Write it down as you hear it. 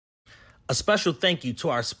A special thank you to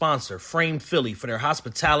our sponsor, Frame Philly, for their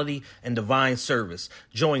hospitality and divine service.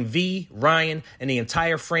 Join V, Ryan, and the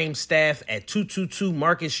entire Frame staff at 222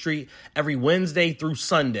 Market Street every Wednesday through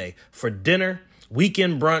Sunday for dinner,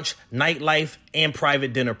 weekend brunch, nightlife, and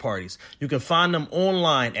private dinner parties. You can find them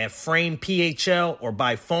online at Frame PHL or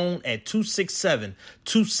by phone at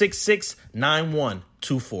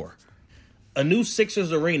 267-266-9124. A new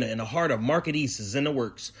Sixers arena in the heart of Market East is in the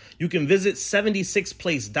works. You can visit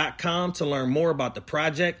 76place.com to learn more about the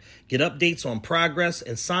project, get updates on progress,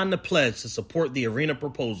 and sign the pledge to support the arena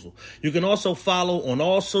proposal. You can also follow on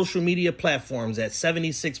all social media platforms at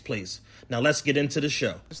 76place. Now let's get into the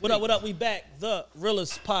show. What up? We back. The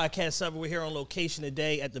Realest Podcast Ever. We're here on location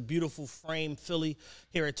today at the beautiful Frame Philly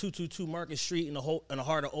here at 222 Market Street in the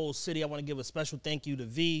heart of Old City. I want to give a special thank you to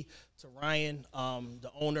V, to Ryan, the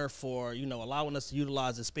owner, for allowing us to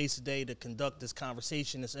utilize the space today to conduct this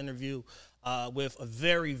conversation, this interview with a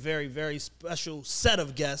very, very, very special set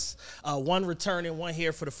of guests. One returning, one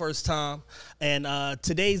here for the first time. And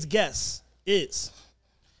today's guest is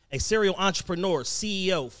a serial entrepreneur,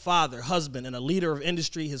 CEO, father, husband, and a leader of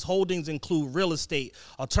industry. His holdings include real estate,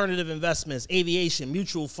 alternative investments, aviation,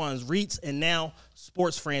 mutual funds, REITs, and now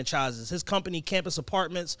sports franchises. His company, Campus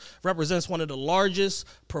Apartments, represents one of the largest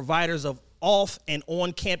providers of off and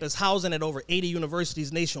on-campus housing at over 80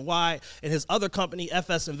 universities nationwide. And his other company,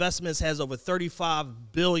 FS Investments, has over $35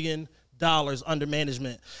 billion under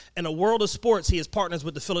management. In the world of sports, he is partners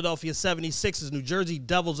with the Philadelphia 76ers, New Jersey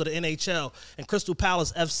Devils of the NHL, and Crystal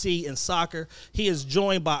Palace FC in soccer. He is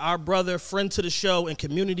joined by our brother, friend to the show, and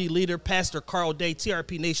community leader, Pastor Carl Day.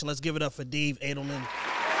 TRP Nation, let's give it up for Dave Adelman.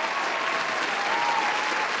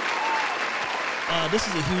 This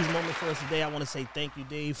is a huge moment for us today. I want to say thank you,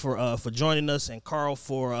 Dave, for joining us, and Carl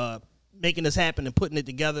for making this happen and putting it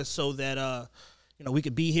together so that we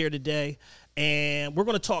could be here today. And we're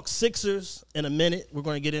going to talk Sixers in a minute. We're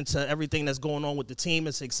going to get into everything that's going on with the team.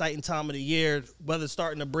 It's an exciting time of the year. Weather's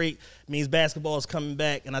starting to break means basketball is coming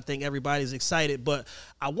back, and I think everybody's excited. But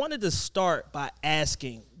I wanted to start by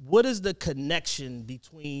asking, what is the connection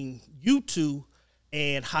between you two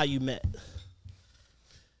and how you met?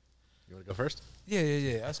 You want to go first?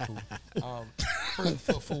 Yeah, that's cool.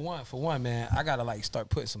 For one, man, I gotta start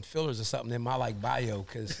putting some fillers or something in my bio,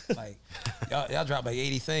 because y'all drop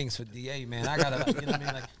 80 things for DA, man. I gotta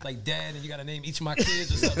like dad, and you gotta name each of my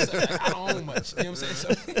kids or something. So, I don't own much. You know what I'm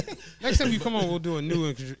saying? So, next time you come on, we'll do a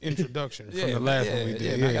new introduction from the last one we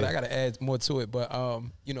did. Yeah, I gotta add more to it, but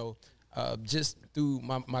just through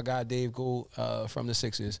my guy Dave Gould from the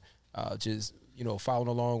Sixers, just following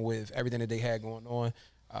along with everything that they had going on.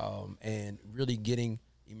 And really getting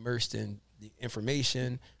immersed in the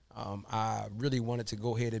information. I really wanted to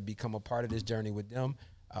go ahead and become a part of this journey with them.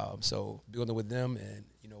 So building with them, and,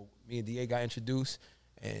 me and DA got introduced,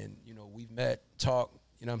 and, we've met, talked,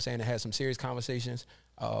 and had some serious conversations.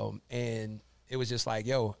 And it was just like,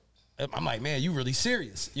 yo, I'm like, man, you really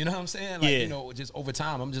serious. You know what I'm saying? Just over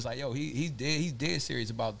time, I'm just like, yo, he's dead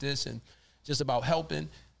serious about this and just about helping.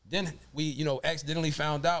 Then we, accidentally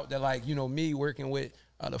found out that, me working with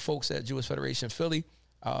the folks at Jewish Federation Philly,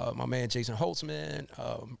 my man Jason Holtzman,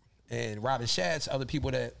 and Robin Schatz, other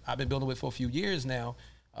people that I've been building with for a few years now.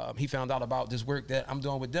 He found out about this work that I'm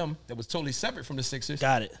doing with them that was totally separate from the Sixers.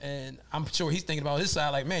 Got it. And I'm sure he's thinking about his side,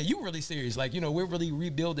 like, man, you really serious. We're really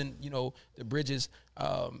rebuilding, the bridges,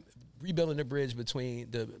 rebuilding the bridge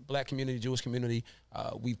between the black community, Jewish community.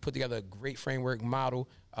 We've put together a great framework model,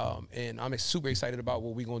 and I'm super excited about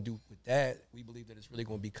what we're going to do with that. We believe that it's really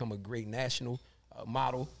going to become a great national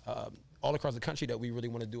model all across the country that we really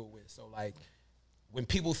want to do it with. So, when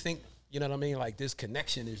people think, this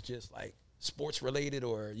connection is just, sports related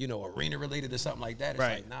or, arena related or something like that, it's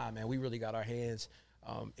right. Nah, man, we really got our hands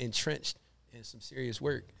entrenched in some serious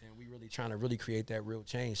work, and we really trying to really create that real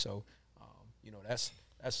change. So, that's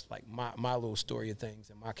my little story of things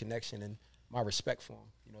and my connection and my respect for him,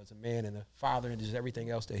 as a man and a father and just everything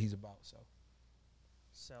else that he's about. So,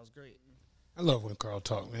 sounds great. I love when Carl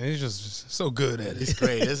talks, man. He's just so good at it. He's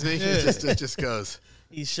great, isn't he? Yeah. It just goes.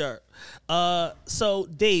 He's sharp. So,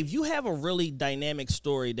 Dave, you have a really dynamic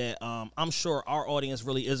story that I'm sure our audience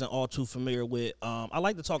really isn't all too familiar with. I'd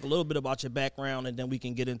like to talk a little bit about your background, and then we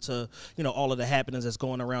can get into, all of the happenings that's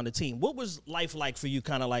going around the team. What was life like for you,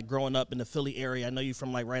 kind of growing up in the Philly area? I know you're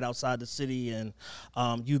from right outside the city, and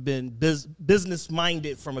you've been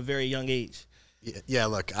business-minded from a very young age. Yeah,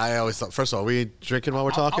 look, I always thought, first of all, we drinking while we're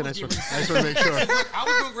talking? I just want to make sure. I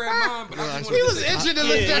was going to grab mine, but I He was itching to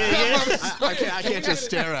lift that up. I can't just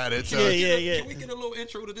stare at it. So. Can we get a little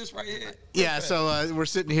intro to this right here? Yeah, so we're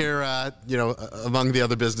sitting here, among the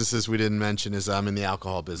other businesses we didn't mention is I'm in the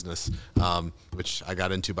alcohol business, which I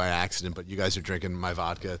got into by accident, but you guys are drinking my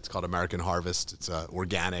vodka. It's called American Harvest. It's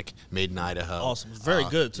organic, made in Idaho. Awesome. It's very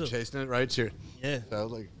good, too. Chasing it, right? Cheers. Yeah.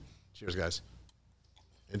 So, cheers, guys.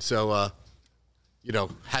 And so,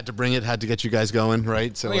 had to bring it, had to get you guys going,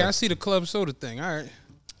 right? So, I see the club soda thing. All right.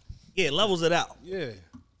 Yeah, it levels it out. Yeah.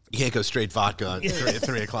 You can't go straight vodka at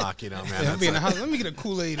 3 o'clock, man. I'll be in the house. Let me get a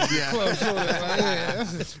Kool-Aid and club soda.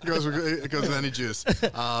 It goes with any juice.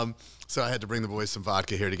 So I had to bring the boys some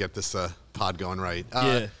vodka here to get this pod going right.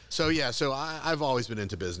 So I've always been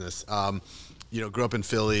into business. Grew up in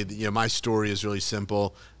Philly. My story is really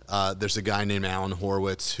simple. There's a guy named Alan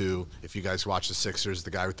Horwitz who, if you guys watch the Sixers,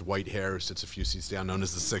 the guy with the white hair who sits a few seats down, known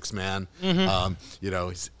as the Sixth Man.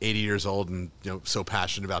 He's 80 years old and so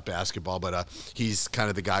passionate about basketball, but he's kind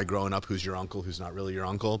of the guy growing up who's your uncle, who's not really your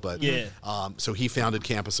uncle. But so he founded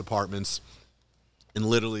Campus Apartments. And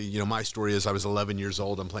literally, my story is I was 11 years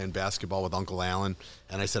old. I'm playing basketball with Uncle Alan,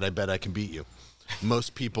 and I said, I bet I can beat you.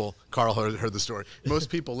 Most people, Carl heard the story. Most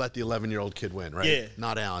people let the 11-year-old kid win, right? Yeah.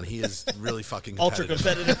 Not Alan. He is really fucking Ultra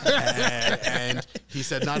competitive. competitive. and he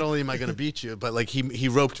said, not only am I going to beat you, but he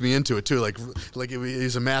roped me into it too.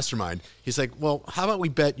 He's a mastermind. He's like, well, how about we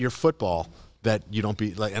bet your football that you don't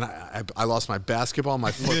beat, and I lost my basketball,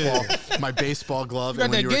 my football, my baseball glove. You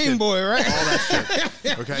got and that Game Boy, right? All that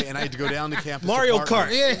shit. Okay, and I had to go down to Campus Mario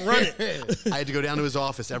Apartments. Kart. Run it. I had to go down to his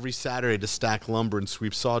office every Saturday to stack lumber and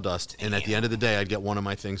sweep sawdust, and at the end of the day, I'd get one of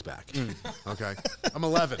my things back. Okay, I'm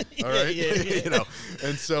 11. All right,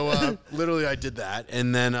 and so literally, I did that,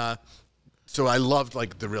 and then. So I loved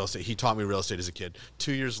the real estate. He taught me real estate as a kid.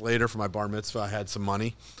 2 years later, for my bar mitzvah, I had some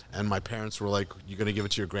money, and my parents were like, "You're going to give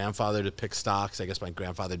it to your grandfather to pick stocks?" I guess my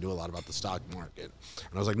grandfather knew a lot about the stock market,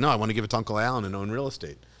 and I was like, "No, I want to give it to Uncle Alan and own real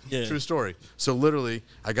estate." Yeah. True story. So literally,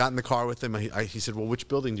 I got in the car with him. He said, "Well, which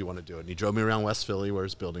building do you want to do it?" And he drove me around West Philly where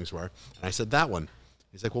his buildings were, and I said, "That one."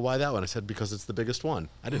 He's like, well, why that one? I said, because it's the biggest one.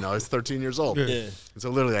 I didn't know. I was 13 years old. Yeah. And so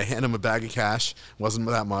literally, I handed him a bag of cash. Wasn't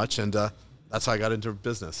that much, and that's how I got into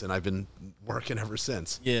business, and I've been working ever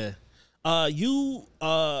since. Yeah.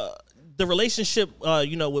 The relationship,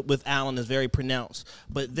 with Alan is very pronounced.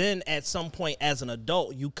 But then at some point as an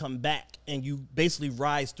adult, you come back and you basically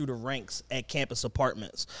rise through the ranks at Campus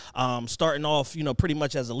Apartments, starting off, pretty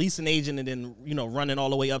much as a leasing agent and then, running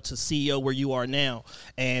all the way up to CEO where you are now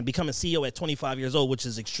and becoming CEO at 25 years old, which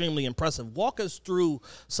is extremely impressive. Walk us through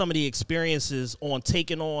some of the experiences on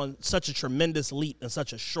taking on such a tremendous leap in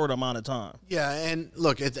such a short amount of time. Yeah, and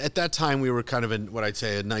look, at that time, we were kind of in what I'd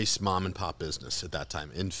say a nice mom and pop business at that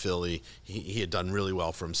time in Philly. He had done really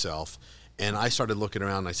well for himself. And I started looking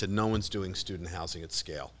around, and I said, no one's doing student housing at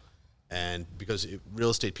scale. And because real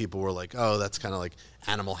estate people were like, oh, that's kind of like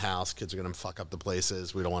Animal House. Kids are going to fuck up the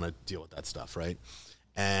places. We don't want to deal with that stuff, right?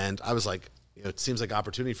 And I was like, it seems like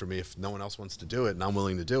opportunity for me if no one else wants to do it, and I'm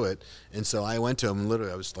willing to do it. And so I went to him, and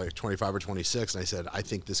literally I was like 25 or 26, and I said, I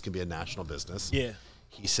think this can be a national business. Yeah.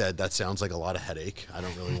 He said, that sounds like a lot of headache. I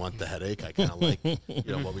don't really want the headache. I kind of like,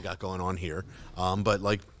 what we got going on here. But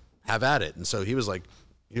have at it. And so he was like,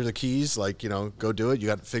 here are the keys, go do it. You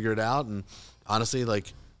got to figure it out. And honestly,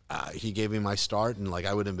 he gave me my start, and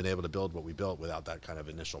I wouldn't have been able to build what we built without that kind of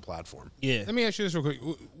initial platform. Yeah. Let me ask you this real quick.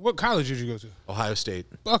 What college did you go to? Ohio State.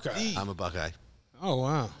 Buckeye. I'm a Buckeye. Oh,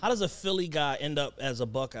 wow. How does a Philly guy end up as a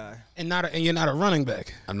Buckeye? And you're not a running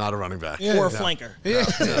back. I'm not a running back. Yeah. Or a flanker.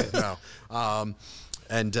 No.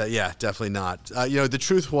 Definitely not. The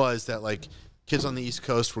truth was that kids on the East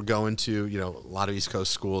Coast were going to a lot of East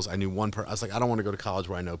Coast schools. I knew one person. I was like, I don't want to go to college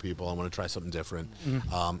where I know people. I want to try something different.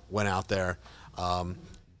 Went out there.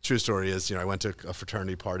 True story is, I went to a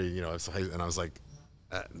fraternity party. And I was like,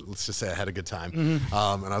 let's just say I had a good time. And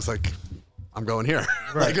I was like, I'm going here.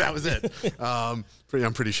 Right. That was it. I'm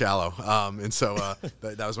pretty shallow. And so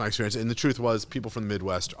that was my experience. And the truth was, people from the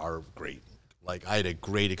Midwest are great. I had a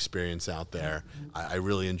great experience out there. I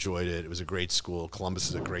really enjoyed it. It was a great school. Columbus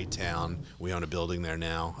is a great town. We own a building there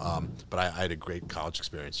now. But I had a great college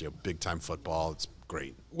experience. Big time football. It's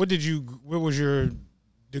great. What was your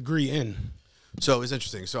degree in? So it was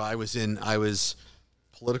interesting. So I was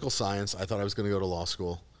political science. I thought I was going to go to law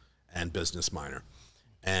school and business minor.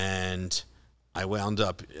 And I wound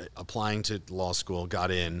up applying to law school,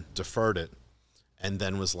 got in, deferred it, and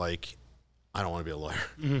then was like, I don't want to be a lawyer.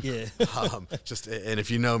 Yeah. And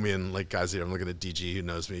if you know me, and guys here, I'm looking at DG who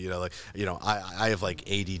knows me, I have ADD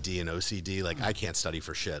and OCD. I can't study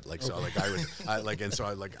for shit.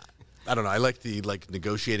 I don't know. I like the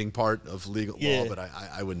negotiating part of legal law, but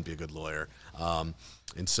I wouldn't be a good lawyer.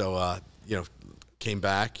 And so came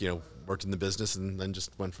back, worked in the business, and then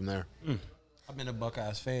just went from there. I've been a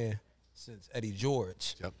Buckeyes fan since Eddie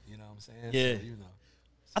George. Yep. You know what I'm saying? Yeah. So,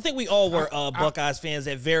 I think we all were Buckeyes fans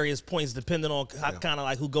at various points, depending on kind of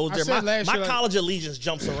like who goes there. My college allegiance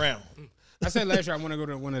jumps around. I said last year I want to go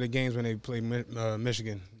to one of the games when they play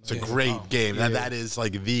Michigan. It's a great game. Yeah. That is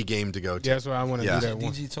like the game to go to. Yeah, that's why I want to do that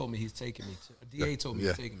one. DG told me he's taking me to. DA told me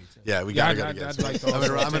he's taking me to. Yeah, we got to go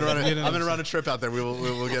together. I'm going to run a trip out there.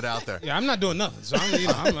 We'll get out there. Yeah, I'm not doing nothing. So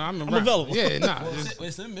I'm available. Yeah, nah.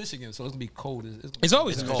 It's in Michigan, so it's going to be cold. It's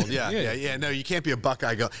always cold. Yeah. No, you can't be a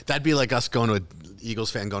Buckeye. That'd be like us going to Eagles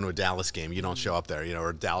fan going to a Dallas game. You don't show up there,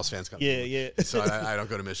 or Dallas fans come. Yeah. So I don't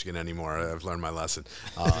go to Michigan anymore. I've learned my lesson.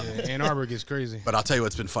 Ann Arbor gets crazy. But I'll tell you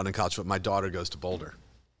what's been fun in college football. My daughter goes to Boulder.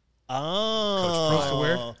 Oh.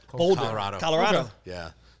 Where? Boulder, Colorado. Okay.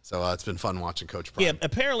 Yeah. So it's been fun watching Coach Prime. Yeah,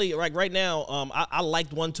 apparently, right now, I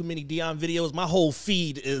liked one too many Deion videos. My whole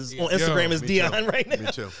feed is on Instagram is Deion right now.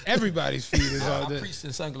 Me too. Everybody's feed is all I that. preached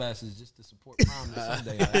in sunglasses just to support Prime this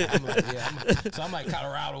Sunday. I'm like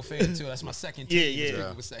Colorado fan too. That's my second team.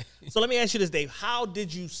 Yeah. Would say. So let me ask you this, Dave. How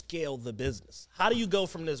did you scale the business? How do you go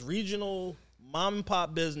from this regional mom and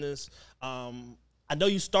pop business? I know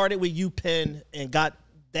you started with UPenn and got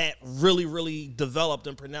that really, really developed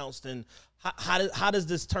and pronounced. And how does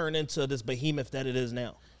this turn into this behemoth that it is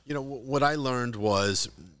now? What I learned was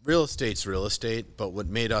real estate's real estate, but what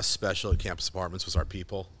made us special at Campus Apartments was our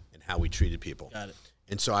people and how we treated people. Got it.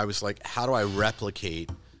 And so I was like, how do I replicate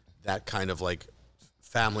that kind of like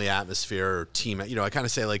family atmosphere or team? I kind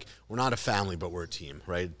of say like, we're not a family, but we're a team,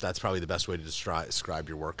 right? That's probably the best way to describe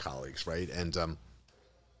your work colleagues, right? And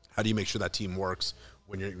how do you make sure that team works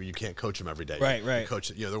when you can't coach them every day? Right. You coach,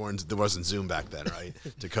 there wasn't Zoom back then, right?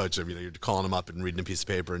 To coach them, you're calling them up and reading a piece of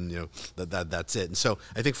paper, and that's it. And so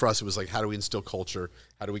I think for us, it was like, how do we instill culture?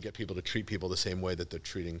 How do we get people to treat people the same way that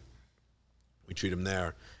we treat them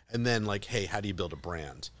there? And then like, hey, how do you build a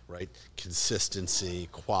brand, right? Consistency,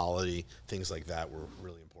 quality, things like that were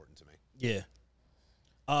really important to me. Yeah.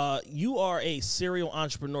 You are a serial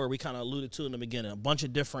entrepreneur. We kind of alluded to in the beginning, a bunch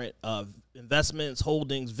of different investments,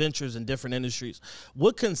 holdings, ventures in different industries.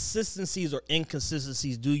 What consistencies or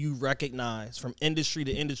inconsistencies do you recognize from industry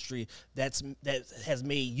to industry that has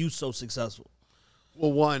made you so successful?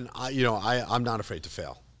 Well, one, I'm not afraid to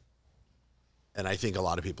fail, and I think a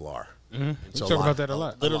lot of people are. Mm-hmm. We talk about that a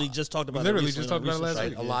lot. Literally just talked about it last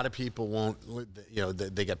week. A lot of people won't.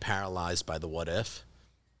 They get paralyzed by the what if,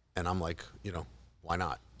 and I'm like, why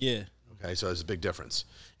not? Yeah. Okay, so there's a big difference.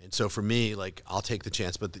 And so for me, like, I'll take the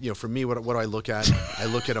chance. But, for me, what do I look at? I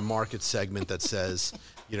look at a market segment that says,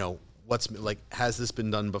 what's like, has this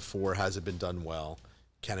been done before? Has it been done well?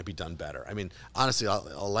 Can it be done better? I mean, honestly,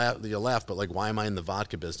 you'll laugh, but like, why am I in the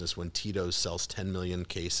vodka business when Tito's sells 10 million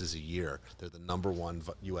cases a year? They're the number one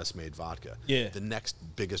U.S.-made vodka. Yeah. The next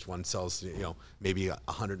biggest one sells, maybe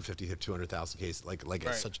 150 to 200,000 cases, like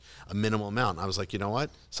right. Such a minimal amount. And I was like, you know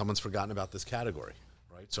what? Someone's forgotten about this category,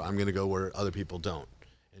 right? So I'm going to go where other people don't.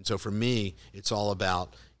 And so for me, it's all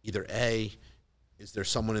about either A, is there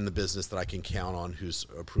someone in the business that I can count on who's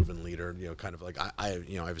a proven leader? Kind of like I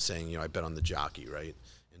was saying, I bet on the jockey, right?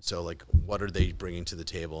 And so, like, what are they bringing to the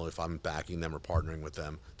table if I'm backing them or partnering with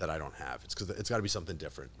them that I don't have? It's because it's got to be something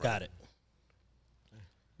different. Right? Got it.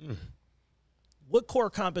 What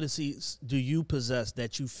core competencies do you possess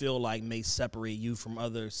that you feel like may separate you from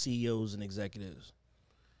other CEOs and executives?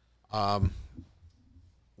 One,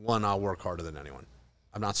 I'll work harder than anyone.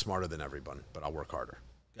 I'm not smarter than everyone, but I'll work harder.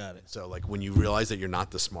 Got it. So, like, when you realize that you're not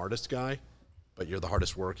the smartest guy, but you're the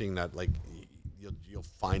hardest working, that, like, you'll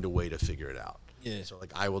find a way to figure it out. Yeah. So,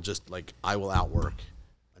 like, I will outwork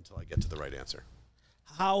until I get to the right answer.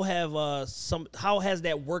 How has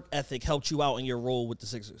that work ethic helped you out in your role with the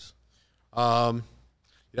Sixers? You'd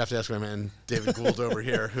have to ask my man David Gould over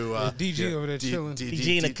here, who DG over there chilling.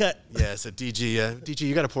 DG in the cut. Yeah, so DG,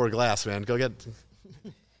 you got to pour a glass, man. Go get.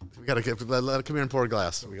 We gotta let come here and pour a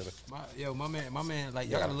glass. We gotta. My man,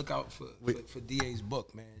 like, y'all gotta look out for DA's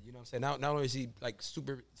book, man. You know what I'm saying? Not only is he like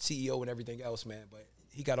super CEO and everything else, man, but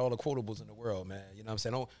he got all the quotables in the world, man. You know what I'm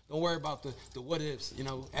saying? Don't worry about the what ifs,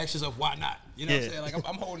 actions of why not. You know what I'm saying? Like,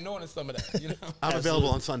 I'm holding on to some of that. I'm available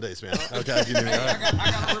on Sundays, man. Okay, I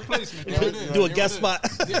got a replacement. There it is. Do a guest spot.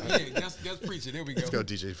 Guest preacher. There we go. Let's go,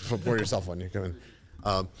 DJ. Pour yourself one. You're coming.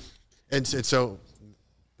 And so.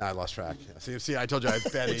 I lost track. See, I told you I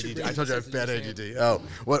have bad ADD. I told you I have bad ADD. Oh,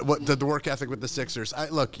 what the work ethic with the Sixers?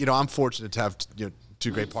 Look, I'm fortunate to have two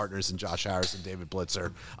great partners in Josh Harris and David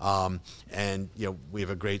Blitzer, and we have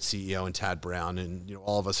a great CEO in Tad Brown, and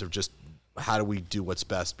all of us have just how do we do what's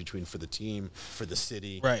best for the team, for the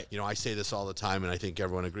city? Right. You know, I say this all the time, and I think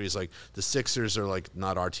everyone agrees. Like, the Sixers are like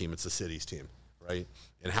not our team; it's the city's team, right?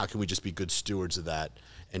 And how can we just be good stewards of that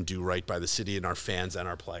and do right by the city and our fans and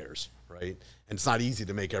our players, right? And it's not easy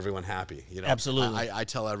to make everyone happy. You know, absolutely. I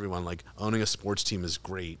tell everyone, like, owning a sports team is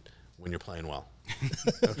great when you're playing well.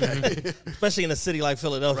 Okay. Especially in a city like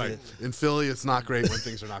Philadelphia. Right. In Philly, it's not great when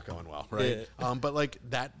things are not going well, right? Yeah. But like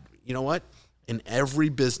that, you know what? In every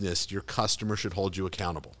business, your customer should hold you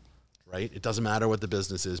accountable, right? It doesn't matter what the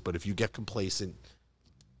business is, but if you get complacent,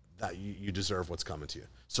 that you deserve what's coming to you.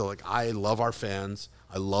 So like, I love our fans.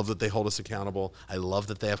 I love that they hold us accountable. I love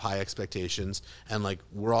that they have high expectations, and like,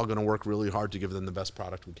 we're all going to work really hard to give them the best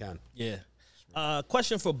product we can. Yeah.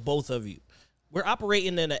 Question for both of you. We're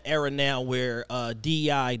operating in an era now where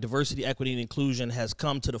DEI, diversity, equity, and inclusion, has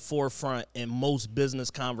come to the forefront in most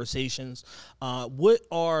business conversations. What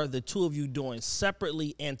are the two of you doing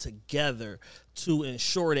separately and together to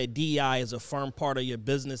ensure that DEI is a firm part of your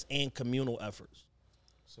business and communal efforts?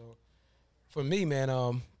 So, for me, man,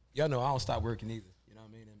 y'all know I don't stop working either. You know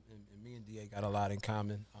what I mean? And me and DA got a lot in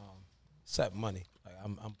common, except money. Like,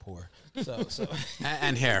 I'm poor. So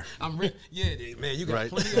and hair. Yeah, man, you got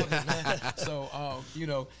plenty of it, man. So, you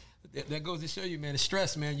know, that goes to show you, man, the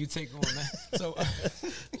stress, man, you take on, man. So,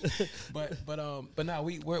 but now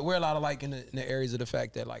we're a lot alike in the areas of the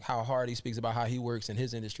fact that, like, how hard he speaks about how he works in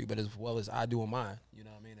his industry, but as well as I do in mine. You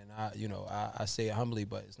know what I mean? And I say it humbly,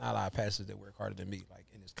 but it's not a lot of pastors that work harder than me, like,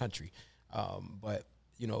 in this country. But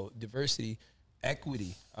you know, diversity,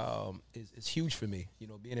 equity is huge for me. You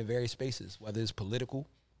know, being in various spaces, whether it's political,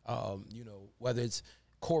 you know, whether it's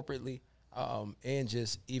corporately, and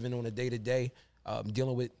just even on a day-to-day,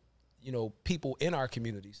 dealing with, you know, people in our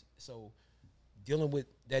communities. So dealing with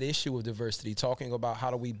that issue of diversity, talking about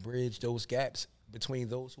how do we bridge those gaps between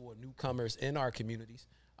those who are newcomers in our communities.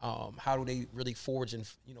 How do they really forge and,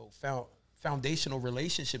 you know, foundational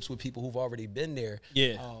relationships with people who've already been there.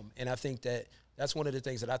 Yeah. And I think that's one of the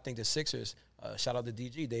things that I think the Sixers, shout out to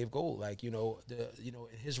DG, Dave Gould, like, you know,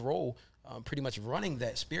 in his role, pretty much running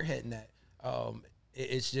that, spearheading that,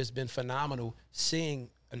 it's just been phenomenal seeing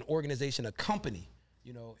an organization, a company,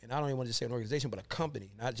 you know, and I don't even want to just say an organization, but a company,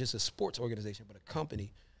 not just a sports organization, but a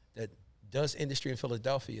company that does industry in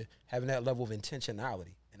Philadelphia, having that level of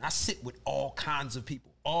intentionality. And I sit with all kinds of people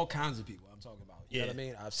I'm talking about. You know what I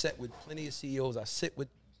mean? I've sat with plenty of CEOs. I sit with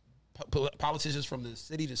politicians from the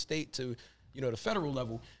city to state to, you know, the federal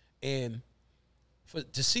level. And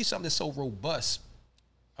to see something that's so robust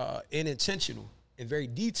and intentional and very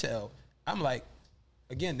detailed, I'm like,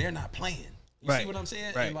 again, they're not playing. You see what I'm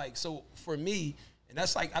saying? Right. And like, so for me, and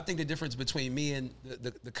that's like, I think the difference between me and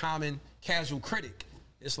the common casual critic,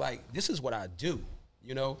 it's like, this is what I do.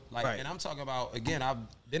 You know, like, and I'm talking about, again, I've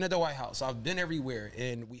been at the White House, I've been everywhere,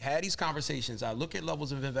 and we had these conversations. I look at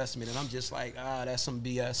levels of investment, and I'm just like, that's some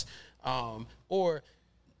BS, or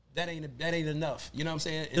that ain't enough. You know what I'm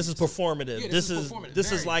saying? This is performative. Yeah, this performative.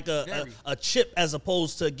 is like a chip as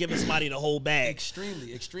opposed to giving somebody the whole bag.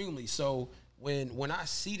 Extremely. So when I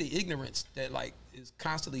see the ignorance that, like, is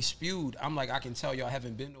constantly spewed, I'm like, I can tell y'all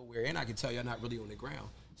haven't been nowhere, and I can tell y'all not really on the ground.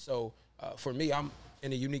 So for me, I'm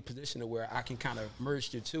in a unique position to where I can kind of merge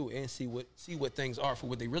the two and see what things are for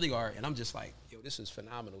what they really are. And I'm just like, yo, this is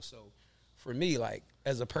phenomenal. So for me, like,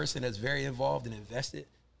 as a person that's very involved and invested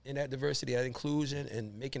in that diversity, that inclusion,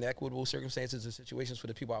 and making equitable circumstances and situations for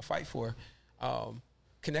the people I fight for,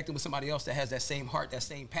 connecting with somebody else that has that same heart, that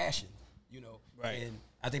same passion, you know. Right. And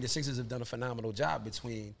I think the Sixers have done a phenomenal job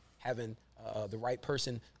between having the right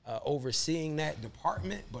person overseeing that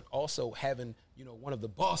department, but also having, you know, one of the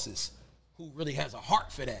bosses who really has a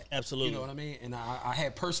heart for that. Absolutely. You know what I mean? And I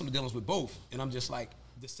had personal dealings with both. And I'm just like,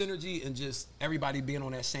 the synergy and just everybody being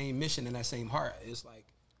on that same mission and that same heart, it's like,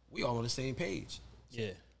 we all on the same page. So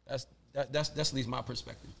that's at least my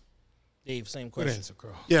perspective. Dave, same question. Good answer,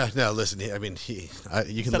 Carl. Yeah, no, listen. I mean, you can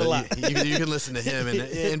you can listen to him,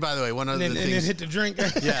 and by the way, one of the things, and then hit the drink.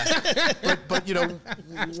 Yeah, but you know,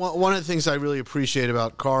 one of the things I really appreciate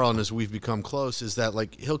about Carl, and as we've become close, is that,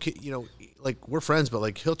 like, he'll, you know, like, we're friends, but,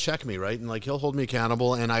 like, he'll check me, right, and, like, he'll hold me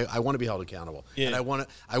accountable, and I want to be held accountable, and I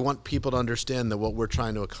want people to understand that what we're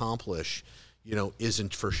trying to accomplish, you know,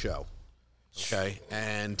 isn't for show, okay,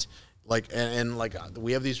 and like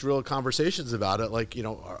we have these real conversations about it, like, you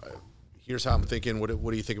know. Here's how I'm thinking. What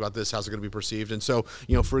do you think about this? How's it going to be perceived? And so,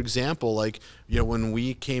 you know, for example, like, you know, when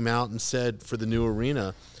we came out and said for the new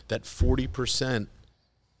arena that 40%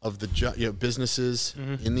 of the businesses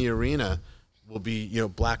in the arena will be, you know,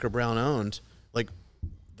 black or brown owned, like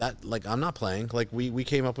that, like, I'm not playing. Like, we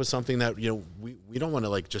came up with something that, you know, we don't want to,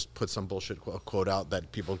 like, just put some bullshit quote out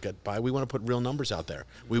that people get by. We want to put real numbers out there.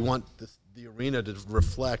 We want the arena to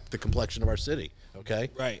reflect the complexion of our city, okay?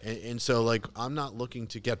 Right. And so, like, I'm not looking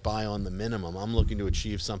to get by on the minimum. I'm looking to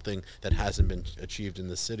achieve something that hasn't been achieved in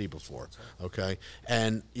the city before, okay?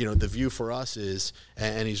 And, you know, the view for us is,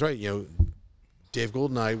 and he's right, you know, Dave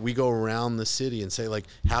Gould and I, we go around the city and say, like,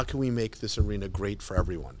 how can we make this arena great for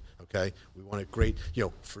everyone, okay? We want it great, you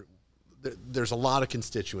know, there's a lot of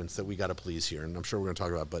constituents that we got to please here, and I'm sure we're going to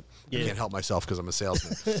talk about, but I can't help myself because I'm a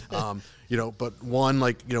salesman. You know, but one,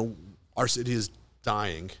 like, you know, our city is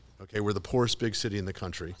dying. Okay, we're the poorest big city in the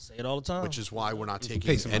country. I say it all the time. Which is why we're not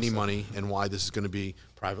taking any money and why this is going to be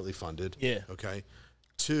privately funded. Yeah. Okay.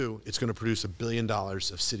 2, it's going to produce $1 billion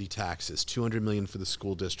of city taxes, $200 million for the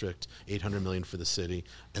school district, $800 million for the city,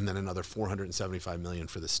 and then another $475 million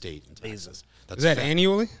for the state in taxes. Is that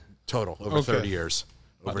annually? Total over 30 years.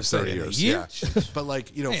 Over 30 years, yeah. But,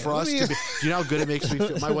 like, you know, for us to be, you know how good it makes me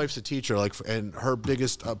feel? My wife's a teacher, like, and her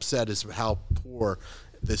biggest upset is how poor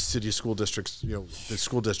the city school districts, you know, the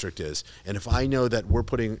school district is. And if I know that we're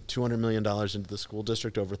putting $200 million into the school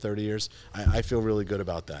district over 30 years, I feel really good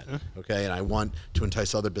about that, okay? And I want to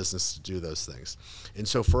entice other businesses to do those things. And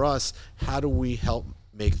so for us, how do we help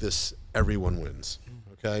make this everyone wins?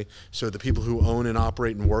 Okay, so the people who own and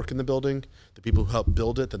operate and work in the building, the people who help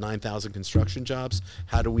build it, the 9,000 construction jobs,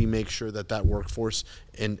 how do we make sure that that workforce,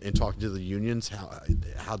 and talking to the unions,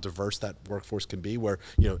 how diverse that workforce can be, where,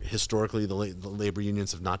 you know, historically the labor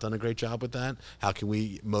unions have not done a great job with that. How can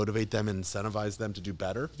we motivate them and incentivize them to do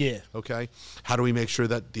better? Yeah. Okay, how do we make sure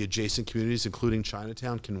that the adjacent communities, including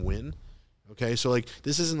Chinatown, can win? Okay, so, like,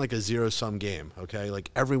 this isn't like a zero-sum game, okay?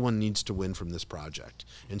 Like, everyone needs to win from this project.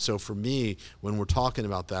 And so for me, when we're talking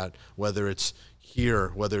about that, whether it's here,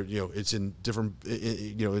 whether, you know, it's in different,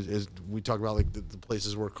 you know, as we talk about, like, the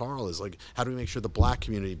places where Carl is, like, how do we make sure the black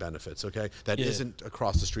community benefits, okay? That isn't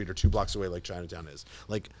across the street or 2 blocks away like Chinatown is.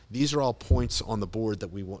 Like, these are all points on the board that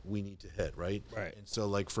we need to hit, right? Right. And so,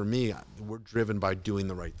 like, for me, we're driven by doing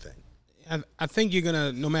the right thing. I think you're going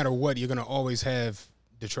to, no matter what, you're going to always have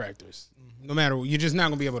detractors. No matter what, you're just not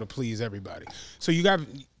going to be able to please everybody. So you got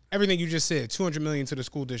everything you just said, $200 million to the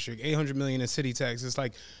school district, $800 million in city tax. It's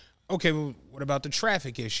like, okay, well, what about the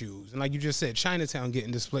traffic issues? And like you just said, Chinatown getting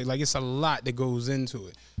displaced. Like, it's a lot that goes into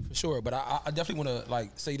it. For sure, but I definitely want to,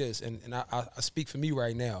 like, say this, and I speak for me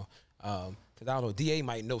right now, because I don't know, DA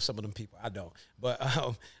might know some of them people. I don't.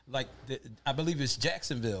 But, like, I believe it's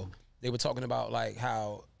Jacksonville. They were talking about, like,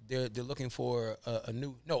 how they're looking for a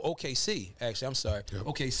new, OKC, actually, I'm sorry. Yep.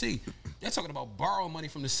 OKC. They're talking about borrowing money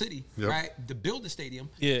from the city, right, to build the stadium.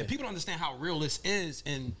 Yeah. And people don't understand how real this is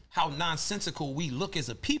and how nonsensical we look as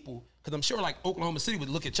a people. Because I'm sure, like, Oklahoma City would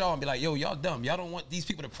look at y'all and be like, yo, y'all dumb. Y'all don't want these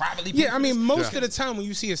people to privately pay I mean, most of the time when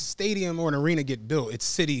you see a stadium or an arena get built, it's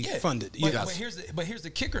city funded. But here's the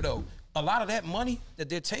kicker, though. A lot of that money that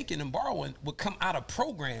they're taking and borrowing would come out of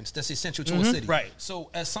programs that's essential to a city. Right. So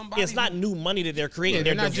as somebody, it's not new money that they're creating.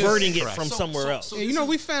 they're they're diverting it from somewhere else. So you know,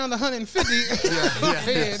 we found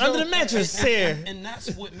 150 under the mattress here. And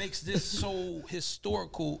that's what makes this so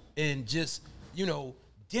historical and just, you know,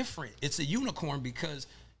 different. It's a unicorn because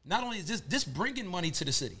not only is this bringing money to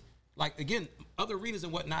the city, like, again, other arenas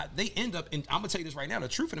and whatnot, they end up, and I'm going to tell you this right now, the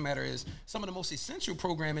truth of the matter is some of the most essential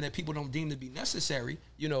programming that people don't deem to be necessary,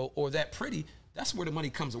 you know, or that pretty, that's where the money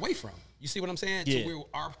comes away from. You see what I'm saying? Yeah. To where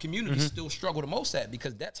our communities still struggle the most at,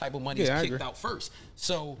 because that type of money is kicked out first.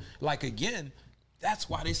 So, like, again, that's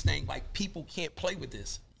why this thing, like, people can't play with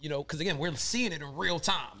this. You know, because, again, we're seeing it in real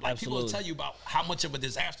time. Like, people will tell you about how much of a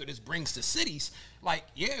disaster this brings to cities. Like,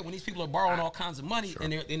 when these people are borrowing all kinds of money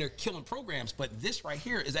and they're killing programs. But this right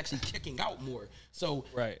here is actually kicking out more. So,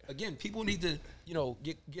 again, people need to, you know,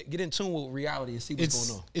 get in tune with reality and see what's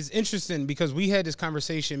going on. It's interesting because we had this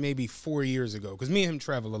conversation maybe 4 years ago, because me and him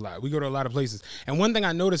travel a lot. We go to a lot of places. And one thing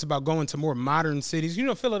I noticed about going to more modern cities, you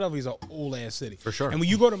know, Philadelphia's an old-ass city. For sure. And when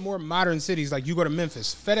you go to more modern cities, like you go to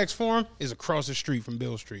Memphis, FedEx Forum is across the street from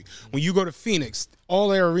Beale Street. When you go to Phoenix, all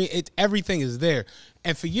their everything is there.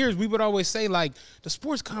 And for years, we would always say, like, the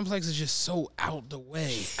sports complex is just so out the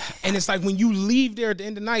way. And it's like when you leave there at the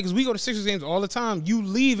end of the night, because we go to Sixers games all the time, you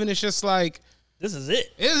leave and it's just like, this is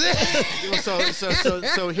it. Is it?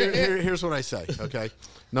 So here's what I say, okay?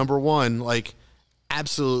 Number one, like,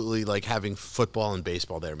 absolutely, like, having football and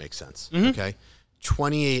baseball there makes sense, okay?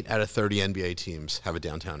 28 out of 30 NBA teams have a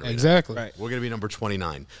downtown arena. Exactly. Right. We're going to be number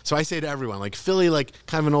 29. So I say to everyone, like, Philly, like,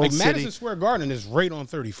 kind of an old city. Madison Square Garden is right on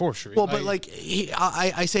 34th Street. Well, but, like,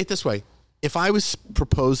 I say it this way. If I was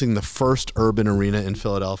proposing the first urban arena in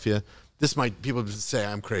Philadelphia, people would say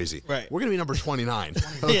I'm crazy. Right. We're going to be number 29.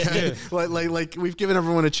 Okay? Like we've given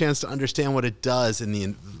everyone a chance to understand what it does in the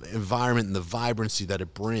environment and the vibrancy that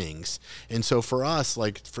it brings. And so for us,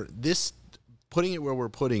 like, for this putting it where we're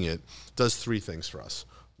putting it does three things for us.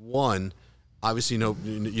 One, obviously,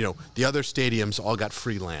 the other stadiums all got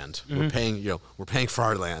free land. We're paying for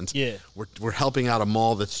our land. Yeah. We're helping out a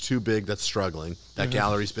mall that's too big, that's struggling. That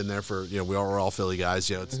gallery's been there for, we're all Philly guys.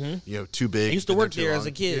 It's too big. I used to work there as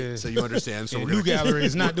a kid. Yeah. So you understand. So New gallery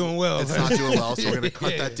is not doing well. It's not doing well. So we're going to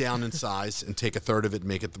cut that down in size and take a third of it and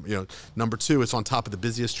make it, number two, it's on top of the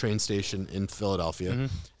busiest train station in Philadelphia.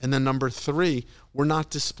 And then number three, we're not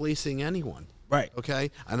displacing anyone. Right.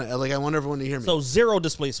 Okay. And I want everyone to hear me. So zero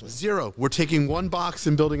displacement. Zero. We're taking one box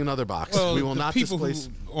and building another box. Well, we will not displace.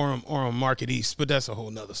 Or on Market East, but that's a whole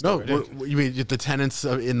nother story. No, you mean the tenants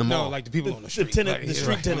in the mall? No, like the people on the street. The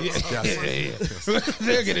street tenants.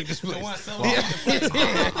 They're getting displaced.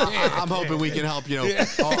 I'm hoping we can help.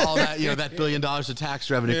 All that. That $1 billion of tax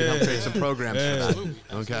revenue can help create some programs for that.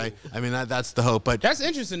 Okay. I mean that's the hope. But that's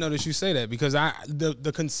interesting though that you say that, because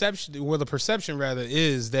the conception, or the perception rather,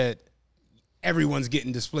 is that everyone's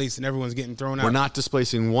getting displaced and everyone's getting thrown out. We're not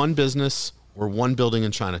displacing one business or one building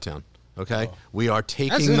in Chinatown. Okay? We are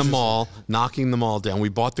taking the mall, knocking the mall down. We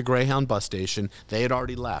bought the Greyhound bus station. They had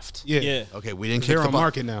already left. Yeah. Okay, we didn't kick them out. They're on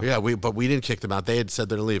Market now. Yeah, but we didn't kick them out. They had said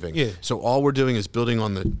they're leaving. Yeah. So all we're doing is building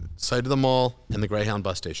on the site of the mall and the Greyhound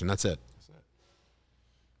bus station. That's it.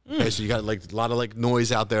 Okay, so you got a lot of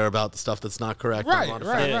noise out there about the stuff that's not correct.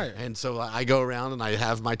 Right. And so I go around and I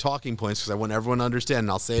have my talking points because I want everyone to understand. And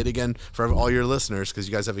I'll say it again for all your listeners because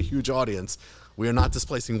you guys have a huge audience. We are not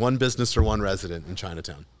displacing one business or one resident in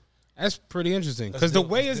Chinatown. That's pretty interesting because the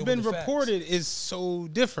way it's been reported is so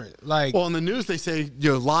different. Well, in the news they say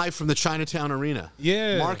live from the Chinatown Arena.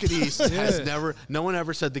 Yeah, Market East has never. No one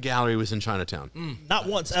ever said the gallery was in Chinatown. Not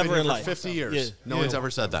once ever in life. 50 years. Yeah. No one's ever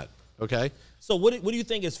said that. Okay. So what do you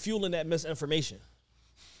think is fueling that misinformation?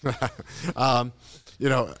 CBGR.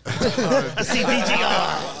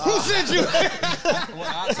 Who sent you? Well,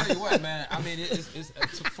 I'll tell you what, man. I mean,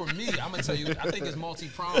 it's for me. I'm gonna tell you. I think it's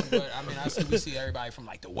multi-pronged, but I mean, we see everybody from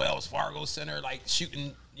the Wells Fargo Center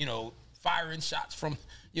shooting, firing shots from,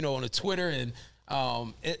 on the Twitter, and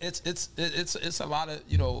it's a lot of,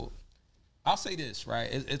 I'll say this, right?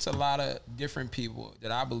 It's a lot of different people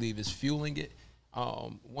that I believe is fueling it.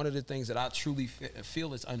 One of the things that I truly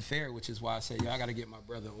feel is unfair, which is why I say, I got to get my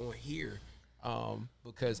brother on here,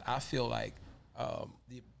 because I feel like the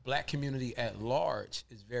black community at large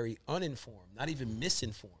is very uninformed, not even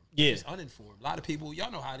misinformed. Yeah. It's uninformed. A lot of people,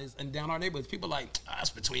 y'all know how it is, and down our neighborhoods, people it's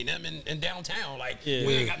between them and downtown. We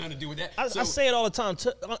ain't got nothing to do with that. I say it all the time.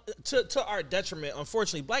 To our detriment,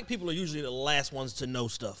 unfortunately, black people are usually the last ones to know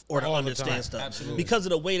stuff or to understand stuff. Absolutely. Because of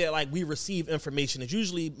the way that we receive information. It's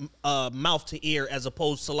usually mouth to ear as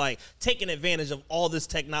opposed to taking advantage of all this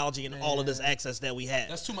technology and all of this access that we have.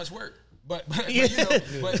 That's too much work. But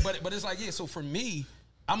it's so for me,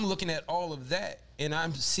 I'm looking at all of that and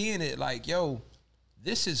I'm seeing it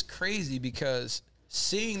this is crazy, because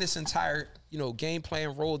seeing this entire, game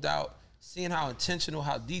plan rolled out, seeing how intentional,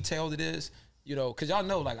 how detailed it is, because y'all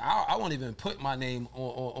know, I won't even put my name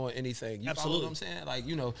on anything. You follow what I'm saying?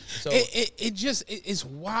 So it's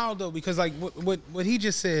wild though, because what he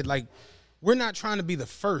just said, we're not trying to be the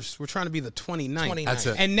first. We're trying to be the 29th. That's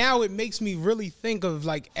it. And now it makes me really think of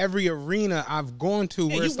every arena I've gone to.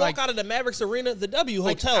 Yeah, where you walk out of the Mavericks Arena, the W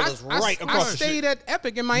Hotel is right across the street. I stayed at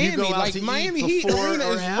Epic in Miami. Miami Heat Arena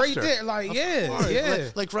is right there.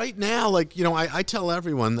 Right now, I tell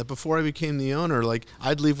everyone that before I became the owner,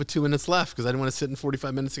 I'd leave with 2 minutes left because I didn't want to sit in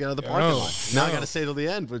 45 minutes to get out of the parking lot. Now I got to stay till the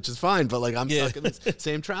end, which is fine. But I'm stuck in the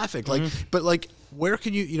same traffic. But where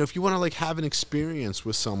can you, if you want to have an experience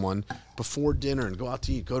with someone before dinner and go out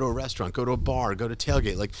to eat, go to a restaurant, go to a bar, go to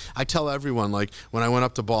tailgate. I tell everyone, when I went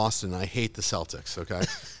up to Boston, I hate the Celtics, okay?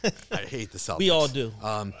 I hate the Celtics. We all do.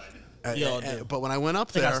 But when I went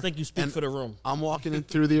up there, I think you speak for the room. I'm walking in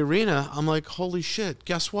through the arena. I'm like, holy shit,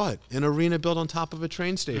 guess what? An arena built on top of a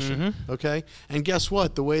train station, okay? And guess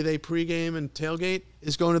what? The way they pregame and tailgate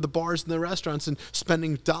is going to the bars and the restaurants and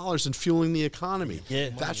spending dollars and fueling the economy. Yeah.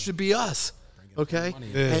 That should be us. Okay,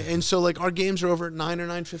 and so our games are over at 9 or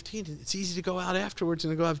 9:15. It's easy to go out afterwards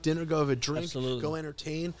and go have dinner, go have a drink, go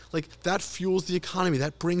entertain. That fuels the economy.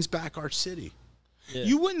 That brings back our city. Yeah.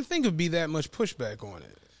 You wouldn't think it'd be that much pushback on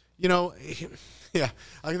it. Yeah.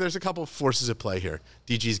 There's a couple of forces at play here.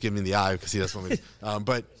 DG's giving me the eye because he doesn't want me.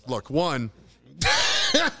 But look, one.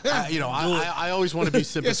 I always want to be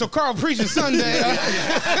sympathetic. Yeah, so Carl preaching Sunday.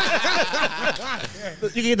 You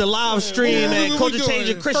can get the live stream at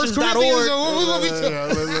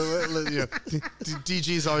cultivatingchristians.org.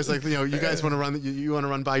 DG's always like, you guys want to run, you want to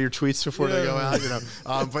run by your tweets before they go out,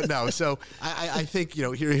 But no, so I think,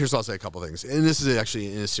 here's also a couple things, and this is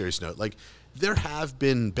actually in a serious note, like. There have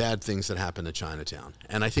been bad things that happen in Chinatown,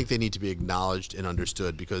 and I think they need to be acknowledged and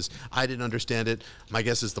understood because I didn't understand it. My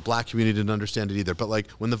guess is the black community didn't understand it either. But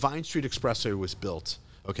like when the Vine Street Expressway was built,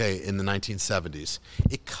 in the 1970s,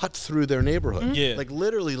 it cut through their neighborhood. Yeah. Like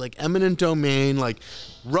literally, like eminent domain, like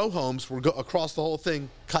row homes were across the whole thing,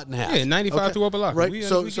 cut in half. Yeah, 95 through Upper Lock. Right.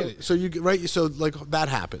 So that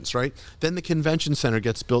happens, right? Then the convention center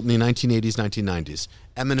gets built in the 1980s, 1990s.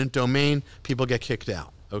 Eminent domain, people get kicked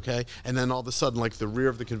out. Okay, and then all of a sudden, like the rear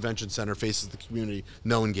of the convention center faces the community,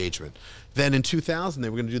 no engagement. Then in 2000, they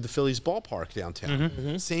were going to do the Phillies ballpark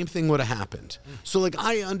downtown. Same thing would have happened. So like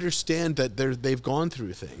I understand that they've gone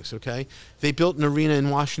through things. Okay, they built an arena in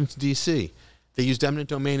Washington D.C. They used eminent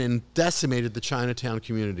domain and decimated the Chinatown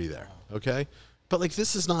community there. Okay, but like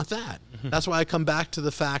this is not that. That's why I come back to the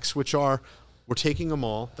facts, which are we're taking a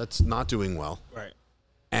mall that's not doing well, right,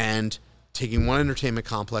 and taking one entertainment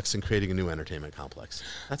complex and creating a new entertainment complex.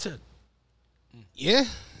 That's it. Yeah.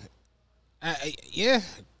 Yeah.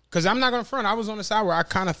 Because I'm not going to front. I was on the side where I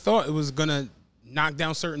kind of thought it was going to knock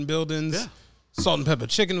down certain buildings. Yeah. Salt and pepper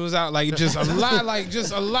chicken was out. Like, just a lot,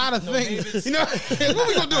 of things. What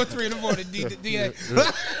we going to do at 3 in the morning, DA?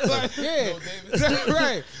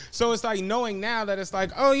 Right. So it's like knowing now that it's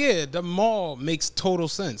like, oh, yeah, the mall makes total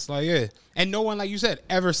sense. Like, yeah. And no one, like you said,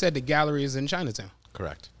 ever said the gallery is in Chinatown.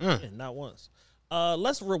 Correct. Yeah, not once.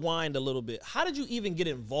 Let's rewind a little bit. How did you even get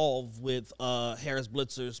involved with Harris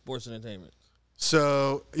Blitzer Sports Entertainment?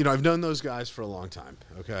 So, I've known those guys for a long time,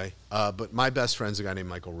 okay? But my best friend's a guy named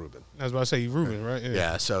Michael Rubin. I was about to say, Rubin, right?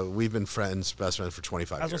 Yeah, so we've been best friends for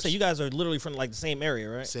 25 years. I was going to say, you guys are literally from like the same area,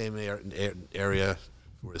 right? Same area.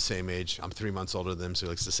 We're the same age. I'm 3 months older than him, so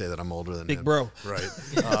he likes to say that I'm older than him. Big bro. Right.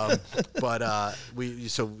 But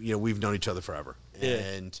we've known each other forever. Yeah.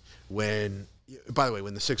 And by the way,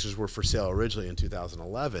 when the Sixers were for sale originally in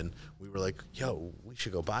 2011, we were like, yo, we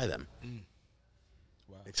should go buy them.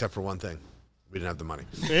 Wow. Except for one thing. We didn't have the money.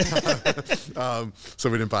 So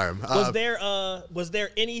we didn't buy them. Was there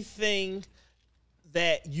anything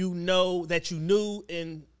that you knew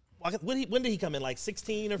in when did he come in? Like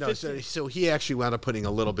 16 or 15? No, so he actually wound up putting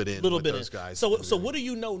a little bit in with those guys. So what do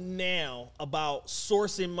you know now about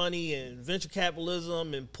sourcing money and venture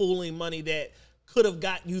capitalism and pooling money that could have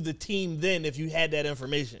got you the team then if you had that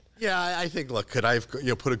information? Yeah, I think. Look, could I have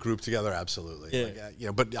put a group together? Absolutely.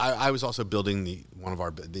 Yeah. But I was also building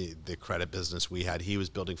the credit business we had. He was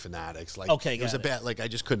building Fanatics. Like, okay, it was a bad. Like, I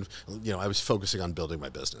just couldn't. I was focusing on building my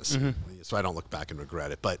business, so I don't look back and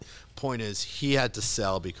regret it. But point is, he had to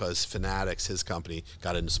sell because Fanatics, his company,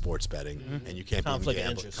 got into sports betting, and you can't conflict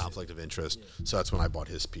be conflict of interest. Yeah. So that's when I bought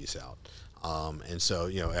his piece out. And so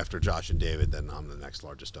after Josh and David, then I'm the next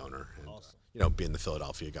largest owner. And, awesome. Being the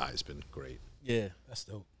Philadelphia guy has been great. Yeah, that's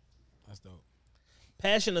dope. That's dope.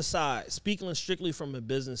 Passion aside, speaking strictly from a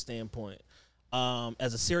business standpoint,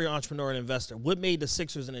 as a serial entrepreneur and investor, what made the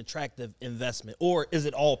Sixers an attractive investment, or is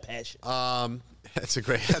it all passion? That's a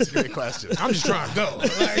great question. I'm just trying to go.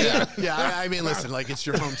 I mean, listen, like it's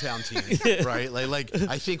your hometown team, right? Like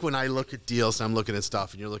I think when I look at deals and I'm looking at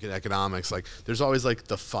stuff and you're looking at economics, like there's always like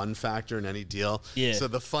the fun factor in any deal. Yeah. So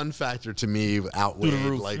the fun factor to me outweighed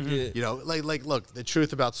look, the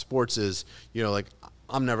truth about sports is, like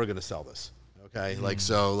I'm never going to sell this. Okay.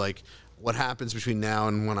 What happens between now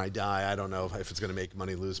and when I die, I don't know if it's going to make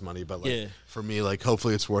money, lose money, but for me, like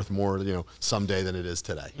hopefully it's worth more, someday than it is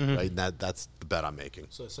today, right? And that's the bet I'm making.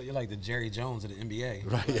 So you're like the Jerry Jones of the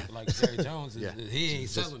NBA, right? Yeah. Like Jerry Jones, he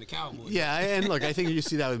ain't selling the Cowboys. Yeah, and look, I think you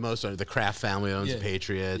see that with most the Kraft family owns the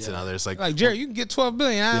Patriots and others. Like Jerry, you can get $12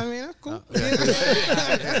 billion. I mean, that's cool.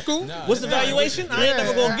 That's cool. What's the valuation? I ain't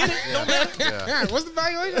never gonna get it. Don't matter. What's the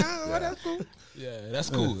valuation? That's cool. Yeah,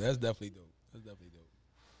 that's cool. That's definitely dope.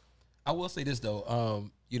 I will say this though,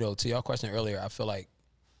 to your question earlier, I feel like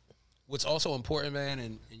what's also important, man,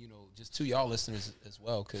 and just to y'all listeners as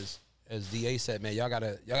well, because as DA said, man, y'all got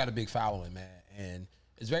a big following, man, and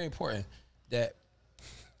it's very important that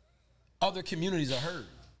other communities are heard.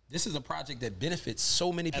 This is a project that benefits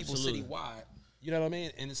so many people citywide. You know what I mean?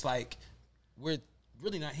 And it's like we're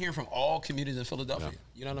really not hearing from all communities in Philadelphia. Yeah.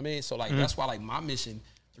 You know what I mean? So like that's why like my mission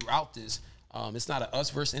throughout this, it's not a us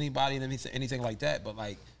versus anybody and anything like that, but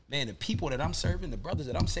like. Man, the people that I'm serving, the brothers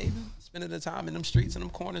that I'm saving, spending the time in them streets and them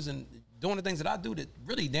corners and doing the things that I do that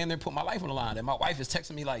really damn near put my life on the line. And my wife is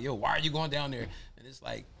texting me like, yo, why are you going down there? And it's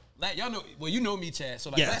like, y'all know, well, you know me, Chad. So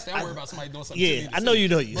like, last time I worry about somebody doing something to me. Yeah, I know you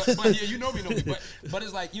know you. But you know me. But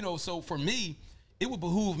it's like, so for me, it would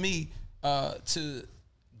behoove me to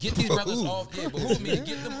get these brothers off. Yeah, behoove me to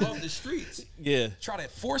get them off the streets. Yeah. Try to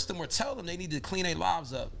force them or tell them they need to clean their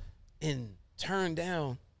lives up and turn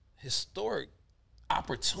down historic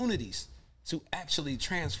opportunities to actually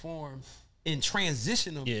transform and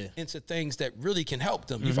transition them into things that really can help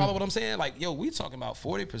them. You follow what I'm saying? Like, yo, we talking about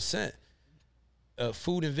 40% of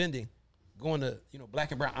food and vending going to,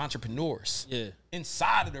 black and brown entrepreneurs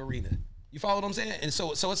inside of the arena. You follow what I'm saying? And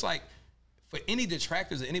so it's like, for any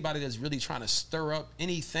detractors or anybody that's really trying to stir up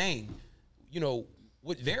anything,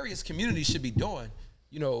 what various communities should be doing,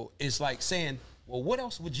 is like saying, well, what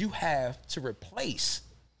else would you have to replace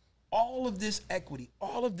all of this equity,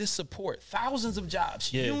 all of this support, thousands of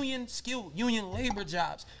jobs, union labor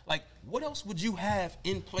jobs? Like, what else would you have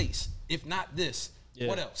in place if not this?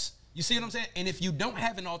 What else? You see what I'm saying? And if you don't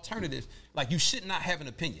have an alternative, like, you should not have an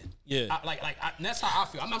opinion. Yeah. And that's how I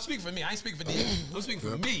feel. I'm not speaking for me. I ain't speaking for D. I'm speaking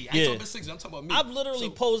for me. I ain't talking about Sixers. I'm talking about me. I've literally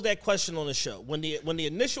posed that question on the show. When the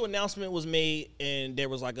initial announcement was made and there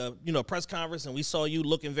was like a press conference and we saw you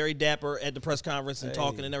looking very dapper at the press conference and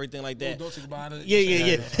talking and everything like that.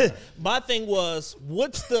 Yeah. My thing was,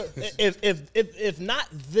 what's the if not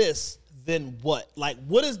this, then what? Like,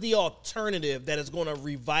 what is the alternative that is going to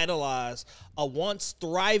revitalize a once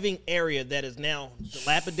thriving area that is now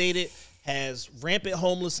dilapidated, has rampant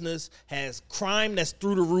homelessness, has crime that's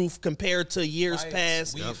through the roof compared to years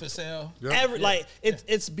past? Weed for sale.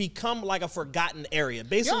 It's become like a forgotten area.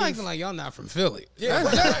 Basically, y'all acting like y'all not from Philly. Yeah,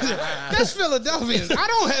 that's Philadelphians. I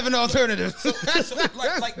don't have an alternative.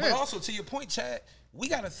 But also to your point, Chad, we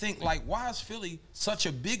got to think, like, why is Philly such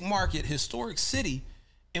a big market, historic city,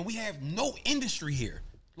 and we have no industry here?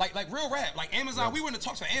 Like real rap, like Amazon. We went to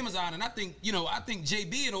talk to Amazon, and I think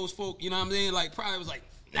JB and those folk, what I'm saying, like, probably was like,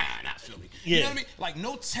 nah, not Philly. You know what I mean? Like,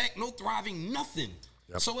 no tech, no thriving, nothing.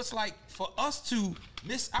 Yep. So it's like, for us to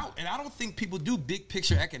miss out, and I don't think people do big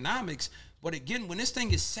picture economics, but again, when this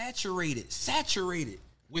thing is saturated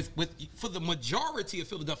with for the majority of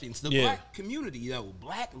Philadelphians, the black community,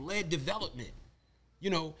 black-led development,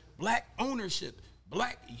 black ownership,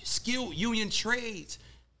 black skilled union trades,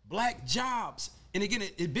 black jobs. And again,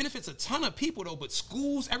 it benefits a ton of people, though, but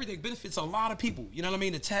schools, everything benefits a lot of people. You know what I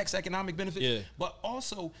mean? The tax economic benefits. Yeah. But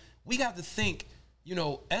also, we got to think,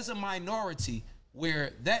 as a minority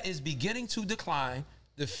where that is beginning to decline,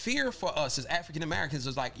 the fear for us as African Americans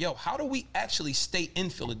is like, yo, how do we actually stay in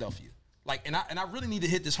Philadelphia? Like, and I really need to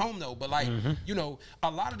hit this home, though, but like,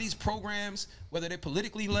 a lot of these programs, whether they're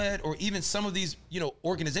politically led or even some of these,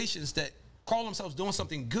 organizations that call themselves doing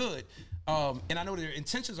something good, and I know their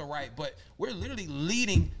intentions are right, but we're literally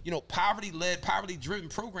leading, poverty-led, poverty-driven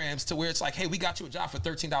programs to where it's like, hey, we got you a job for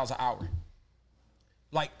 $13 an hour.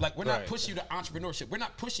 Like we're not pushing you to entrepreneurship. We're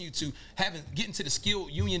not pushing you to get into the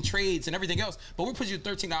skilled union trades and everything else, but we're pushing you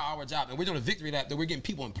to a $13-hour job, and we're doing a victory lap that we're getting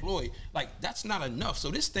people employed. Like, that's not enough.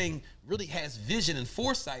 So this thing really has vision and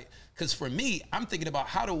foresight, because for me, I'm thinking about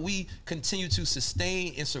how do we continue to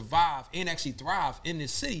sustain and survive and actually thrive in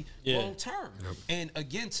this city long term. Yep. And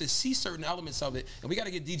again, to see certain elements of it, and we got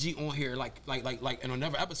to get DG on here like in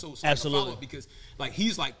another episode, so absolutely, because like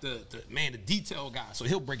he's like the detail guy, so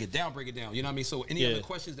he'll break it down. You know what I mean? So any other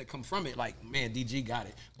questions that come from it, like, man, DG got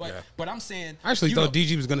it. But I'm saying, I actually thought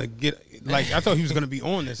DG was gonna get, like, I thought he was gonna be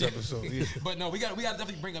on this episode. Yeah. But no, we got to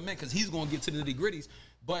definitely bring him in, because he's gonna get to the nitty-gritties.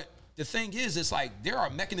 But the thing is, it's like there are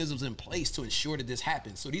mechanisms in place to ensure that this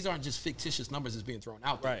happens. So these aren't just fictitious numbers that's being thrown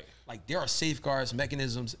out there. Right. Like, there are safeguards,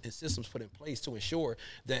 mechanisms, and systems put in place to ensure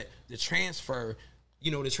that the transfer,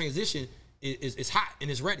 the transition is hot and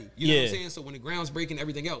is ready. You know what I'm saying? So when the ground's breaking,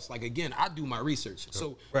 everything else, like, again, I do my research.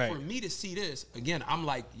 So for me to see this, again, I'm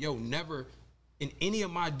like, yo, never in any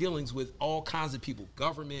of my dealings with all kinds of people,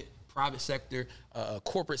 government, private sector,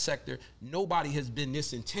 corporate sector, nobody has been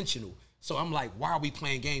this intentional. So I'm like, why are we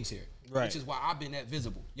playing games here? Right. Which is why I've been that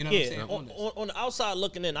visible. You know what I'm saying? On the outside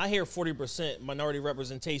looking in, I hear 40% minority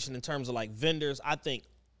representation in terms of like vendors. I think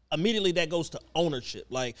immediately that goes to ownership.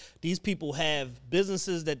 Like, these people have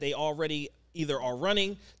businesses that they already either are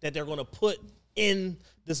running, that they're going to put in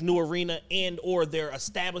this new arena, and or they're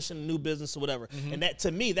establishing a new business or whatever. Mm-hmm. And that,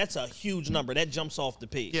 to me, that's a huge number. That jumps off the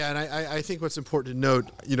page. Yeah, and I think what's important to note,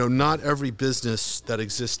 not every business that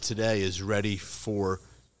exists today is ready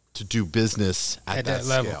to do business at that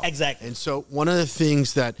level. Scale. Exactly. And so one of the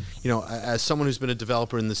things that, as someone who's been a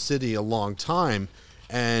developer in the city a long time,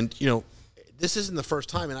 and, this isn't the first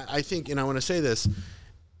time, and I think, and I want to say this,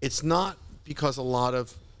 it's not because a lot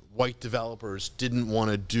of white developers didn't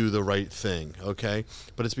want to do the right thing, okay?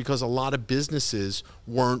 But it's because a lot of businesses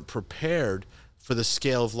weren't prepared for the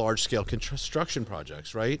scale of large-scale construction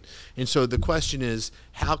projects, right? And so the question is,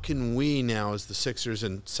 how can we now, as the Sixers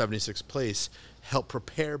and 76th Place, help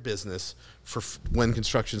prepare business for when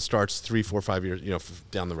construction starts 3, 4, 5 years,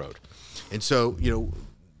 down the road? And so,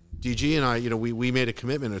 DG and I, we made a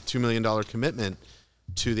commitment, a $2 million commitment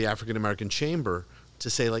to the African American Chamber to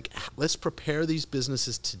say, like, let's prepare these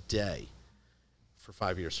businesses today for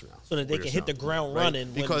 5 years from now, so that they can hit the ground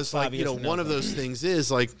running. Because, like, one of those things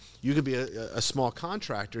is, like, you could be a small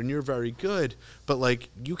contractor and you're very good, but, like,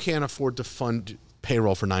 you can't afford to fund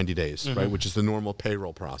payroll for 90 days, right? Which is the normal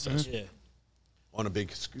payroll process. Yeah. On a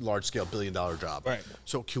big, large-scale billion-dollar job. Right.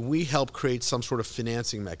 So can we help create some sort of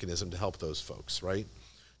financing mechanism to help those folks, right?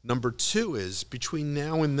 Number 2 is, between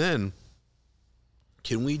now and then,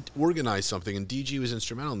 can we organize something? And DG was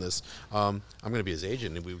instrumental in this. I'm going to be his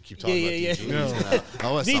agent, and we would keep talking about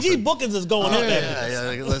DG. DG bookings is going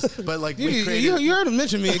up. But, like, you heard him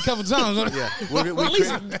mention me a couple times. At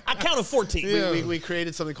least I counted 14. We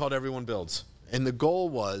created something called Everyone Builds. And the goal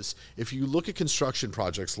was, if you look at construction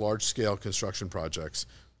projects, large-scale construction projects,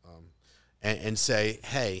 and say,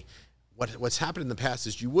 hey, what's happened in the past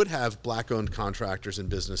is you would have black-owned contractors and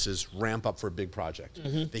businesses ramp up for a big project.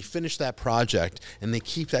 They finish that project, and they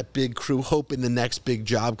keep that big crew hoping the next big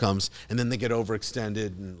job comes, and then they get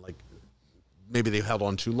overextended, and, like, maybe they held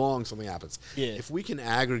on too long, something happens. Yeah. If we can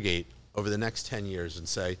aggregate over the next 10 years and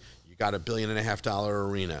say, you got $1.5 billion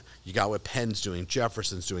arena, you got what Penn's doing,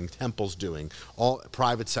 Jefferson's doing, Temple's doing, all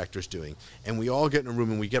private sector's doing, and we all get in a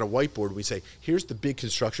room and we get a whiteboard and we say, here's the big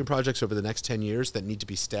construction projects over the next 10 years that need to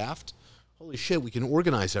be staffed. Holy shit, we can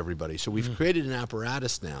organize everybody. So we've created an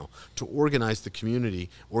apparatus now to organize the community,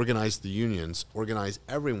 organize the unions, organize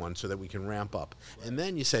everyone so that we can ramp up. And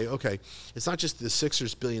then you say, okay, it's not just the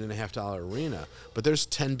Sixers $1.5 billion arena, but there's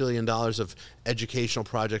 $10 billion of educational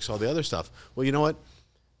projects, all the other stuff. Well, you know what?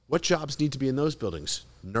 What jobs need to be in those buildings?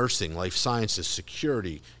 Nursing, life sciences,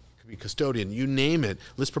 security, could be custodian, you name it.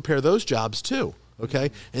 Let's prepare those jobs too.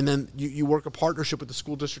 Okay, and then you work a partnership with the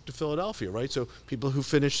school district of Philadelphia, right? So people who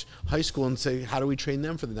finish high school and say, how do we train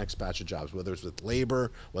them for the next batch of jobs? Whether it's with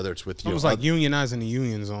labor, whether it's with almost like unionizing the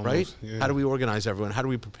unions, almost. Right? Yeah. How do we organize everyone? How do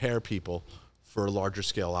we prepare people for larger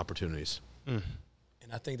scale opportunities? And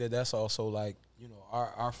I think that's also, like,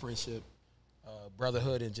 our friendship,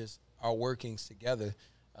 brotherhood, and just our workings together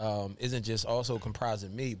isn't just also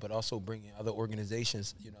comprising me, but also bringing other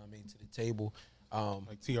organizations, to the table.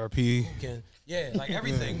 Like TRP. Like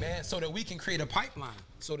everything, man, so that we can create a pipipeline.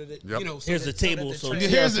 So that here's the table.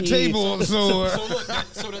 Here's the table. So look,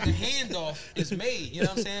 so that the handoff is made. You know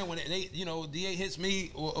what I'm saying? When they, DA hits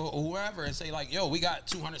me or whoever and say, like, yo, we got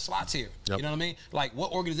 200 slots here. Yep. You know what I mean? Like,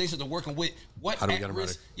 what organizations are working with what how do we get them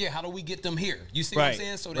risk? ready? Yeah, how do we get them here? You see what I'm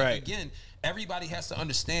saying? So that again, everybody has to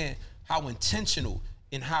understand how intentional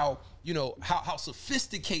and how how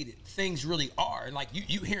sophisticated things really are. And, like,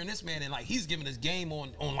 you hearing this man, and, like, he's giving us game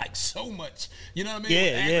on like so much, you know what I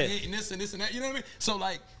mean? Aggregating this and this and that, you know what I mean? So,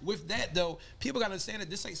 like, with that though, people gotta understand that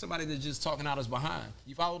this ain't somebody that's just talking out us behind.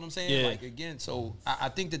 You follow what I'm saying? Like, again, so I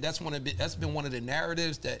think that's been one of the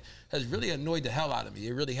narratives that has really annoyed the hell out of me.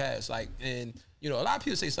 It really has. Like, and a lot of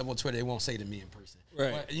people say stuff on Twitter they won't say to me in person.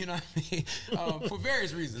 Right. But, you know what I mean? For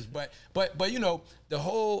various reasons. But the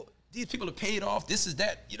whole, these people are paid off, this is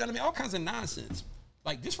that, you know what I mean? All kinds of nonsense.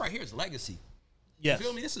 Like, this right here is legacy. Yes. You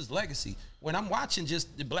feel me? This is legacy. When I'm watching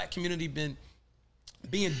just the black community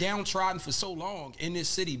being downtrodden for so long in this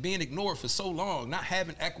city, being ignored for so long, not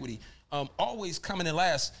having equity, always coming in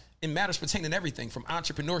last in matters pertaining to everything from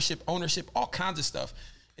entrepreneurship, ownership, all kinds of stuff.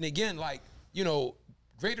 And again, like,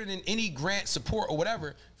 greater than any grant, support, or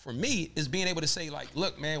whatever, for me, is being able to say, like,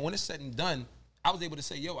 look, man, when it's said and done, I was able to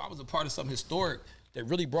say, yo, I was a part of something historic that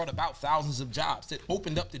really brought about thousands of jobs, that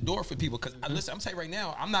opened up the door for people. Because, listen, I'm saying right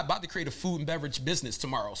now, I'm not about to create a food and beverage business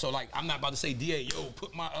tomorrow. So, like, I'm not about to say, DA, yo,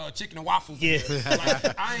 put my chicken and waffles in there.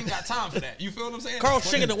 Like, I ain't got time for that. You feel what I'm saying? Carl's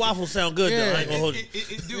chicken and waffles sound good, though. I ain't gonna hold you.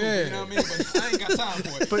 It do, you know what I mean? But I ain't got time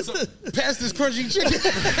for it. But so, pass this crunchy chicken.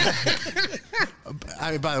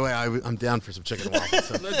 By the way, I'm down for some chicken and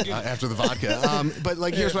waffles after the vodka. But,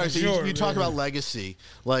 like, here's what I say. You talk about legacy.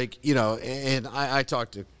 Like, and I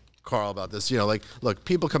talked to Carl about this, like, look,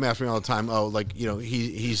 people come after me all the time. Oh, like,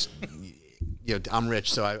 he's, I'm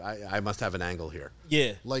rich, so I must have an angle here.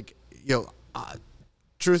 Yeah. Like,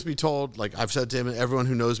 truth be told, like I've said to him, and everyone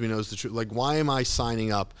who knows me knows the truth. Like, why am I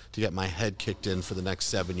signing up to get my head kicked in for the next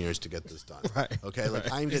 7 years to get this done? Right. Okay.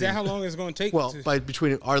 Like, I'm getting. Is that how long it's going to take? Well,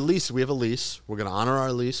 between our lease, we have a lease. We're going to honor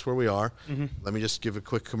our lease where we are. Let me just give a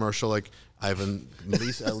quick commercial. Like, I have a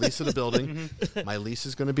lease of the building. My lease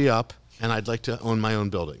is going to be up, and I'd like to own my own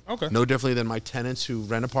building. Okay. No differently than my tenants who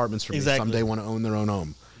rent apartments from me someday want to own their own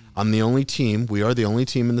home. I'm the only team. We are the only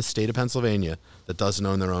team in the state of Pennsylvania that doesn't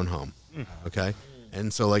own their own home. Okay,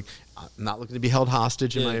 and so like I'm not looking to be held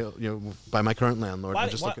hostage in my by my current landlord. I'm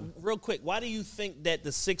just looking. Real quick, why do you think that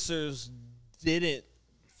the Sixers didn't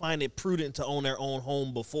find it prudent to own their own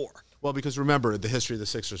home before? Well, because remember the history of the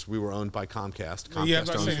Sixers, we were owned by Comcast.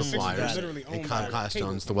 Comcast owns the Flyers, and Comcast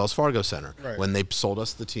owns the Wells Fargo Center. Right. When they sold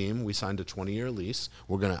us the team, we signed a 20-year lease.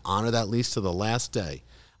 We're going to honor that lease to the last day.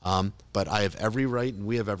 But I have every right, and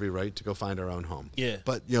we have every right to go find our own home. Yeah.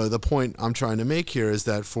 But the point I'm trying to make here is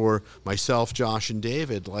that for myself, Josh, and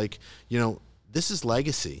David, this is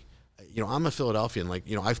legacy. I'm a Philadelphian.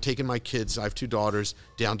 I've taken my kids. I have 2 daughters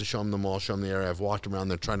down to show them the mall, show them the area. I've walked around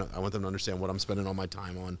there I want them to understand what I'm spending all my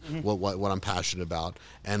time on, what I'm passionate about.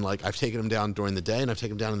 And I've taken them down during the day, and I've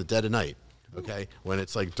taken them down in the dead of night. Okay, when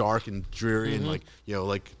it's dark and dreary, and they're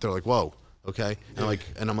like, whoa. Okay,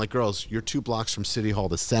 and I'm like, girls, you're 2 blocks from City Hall,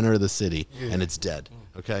 the center of the city, and it's dead.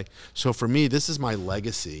 Okay, so for me, this is my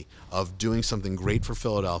legacy of doing something great for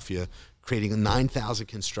Philadelphia, creating 9,000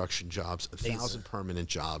 construction jobs, 1,000 permanent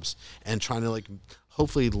jobs, and trying to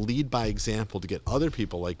hopefully lead by example to get other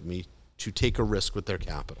people like me to take a risk with their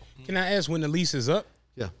capital. Can I ask when the lease is up?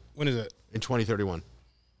 Yeah. When is it? In 2031.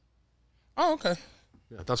 Oh, okay.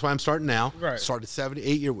 Yeah, that's why I'm starting now. Right. Started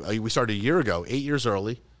 8 years. We started a year ago, 8 years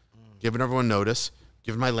early, giving everyone notice.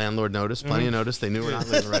 Giving my landlord notice, plenty of notice. They knew we're not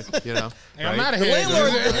leaving, right? Hey, right? I'm out of here. The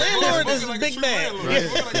landlord is a big man.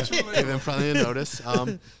 Give them plenty of notice.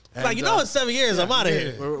 In 7 years, I'm out of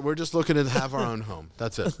here. We're just looking to have our own home.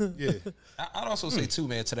 That's it. Yeah. I'd also say too,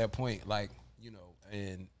 man, to that point,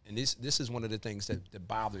 and this is one of the things that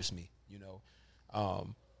bothers me.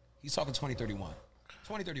 He's talking 2031.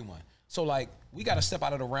 So we got to step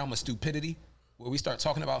out of the realm of stupidity where we start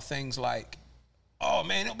talking about things like, oh,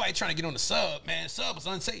 man, nobody trying to get on the sub, man. Sub is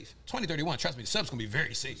unsafe. 2031, trust me, the sub's going to be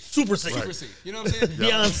very safe. Super safe. Super safe. You know what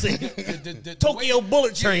I'm saying? Beyonce. Tokyo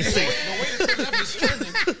bullet train safe. The way the stuff is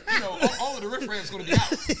trending, all of the riffraff's going to be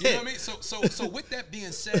out. You know what I mean? So with that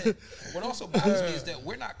being said, what also bothers me is that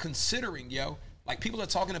we're not considering, people are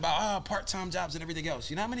talking about part-time jobs and everything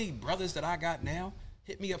else. You know how many brothers that I got now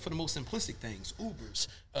hit me up for the most simplistic things, Ubers,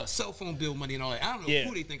 cell phone bill money and all that. I don't know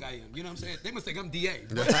who they think I am. You know what I'm saying? They must think I'm DA.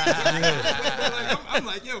 I'm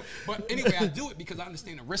like, But anyway, I do it because I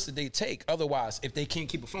understand the risks that they take. Otherwise, if they can't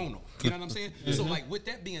keep a phone on. You know what I'm saying? So, with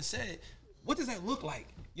that being said, what does that look like?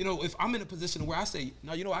 If I'm in a position where I say,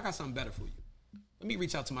 no, I got something better for you. Let me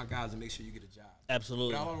reach out to my guys and make sure you get a job.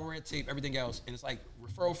 Absolutely. Without all the red tape, everything else. And it's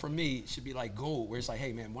referral from me should be like Gould, where it's like,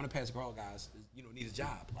 hey, man, one of Pass Girl guys, need a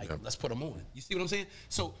job. Let's put them on. You see what I'm saying?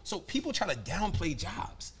 So people try to downplay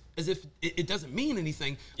jobs as if it doesn't mean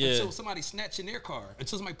anything until somebody snatching their car,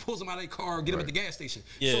 until somebody pulls them out of their car or get them at the gas station.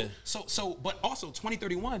 Yeah. So, but also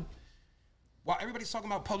 2031, while everybody's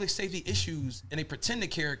talking about public safety issues and they pretend to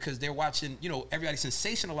care because they're watching, everybody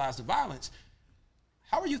sensationalize the violence,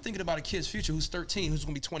 how are you thinking about a kid's future who's 13, who's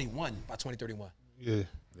going to be 21 by 2031? Yeah.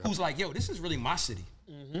 Who's like, this is really my city.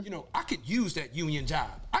 I could use that union job.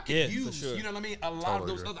 I could use, sure. you know what I mean, a lot of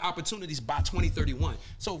those other opportunities by 2031.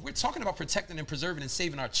 So if we're talking about protecting and preserving and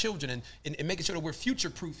saving our children and making sure that we're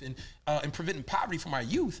future-proof and preventing poverty from our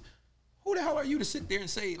youth, who the hell are you to sit there and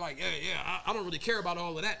say, I don't really care about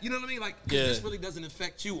all of that. You know what I mean? This really doesn't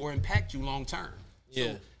affect you or impact you long-term.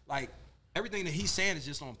 So, everything that he's saying is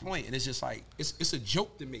just on point, and it's just it's a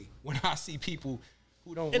joke to me when I see people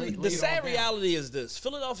who don't. And the sad reality is this: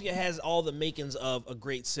 Philadelphia has all the makings of a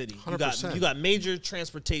great city. 100%. You got major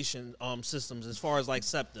transportation systems as far as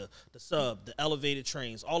SEPTA, the sub, the elevated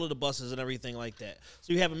trains, all of the buses and everything like that.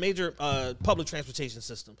 So you have a major public transportation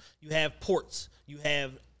system. You have ports. You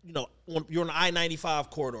have you're on the I-95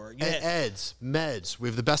 corridor. Meds. We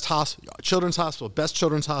have the best children's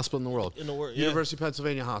hospital in the world. University of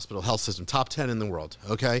Pennsylvania Hospital, health system, top 10 in the world,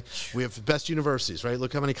 okay? We have the best universities, right?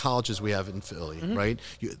 Look how many colleges we have in Philly, right?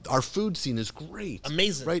 Our food scene is great.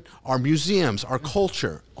 Amazing. Right? Our museums, our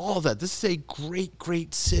culture, all that. This is a great,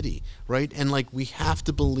 great city, right? And we have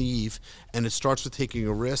to believe, and it starts with taking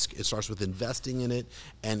a risk, it starts with investing in it,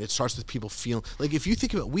 and it starts with people feeling, if you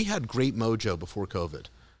think about it, we had great mojo before COVID.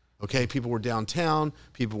 Okay, people were downtown.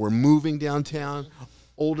 People were moving downtown.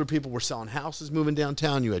 Older people were selling houses, moving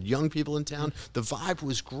downtown. You had young people in town. The vibe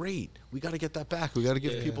was great. We got to get that back. We got to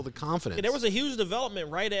give people the confidence. Yeah, there was a huge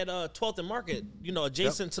development right at 12th and Market,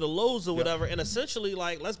 adjacent to the Lowe's or whatever. And essentially,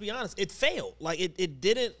 let's be honest, it failed. It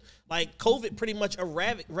didn't. COVID pretty much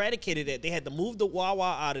eradicated it. They had to move the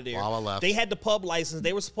Wawa out of there. Wawa left. They had the pub license.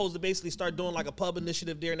 They were supposed to basically start doing a pub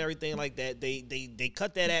initiative there and everything like that. They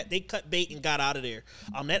cut that they cut bait and got out of there.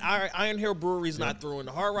 That Iron Hill Brewery's not through, and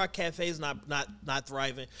the Hard Rock Cafe's not thriving.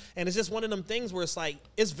 thriving. And it's just one of them things where it's like,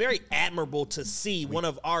 it's very admirable to see one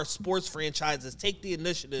of our sports franchises take the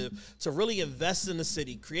initiative to really invest in the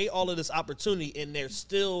city, create all of this opportunity, and there's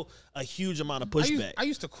still a huge amount of pushback. I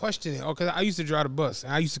used to question it because I used to drive the bus,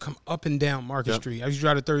 and I used to come up and down Market Street. I used to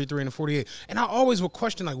drive the 33 and the 48, and I always would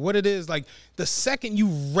question like what it is. Like the second you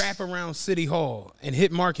wrap around City Hall and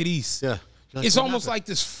hit Market East, it's almost like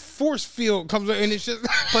this force field comes up, and it's just.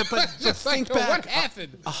 But think back, what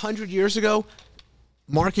happened 100 years ago.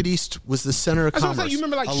 Market East was the center of commerce. You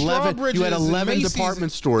remember like Strawbridge's, you had 11 Macy's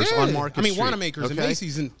department stores on Market Street. Wanamaker's and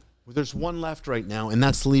Macy's. And there's one left right now, and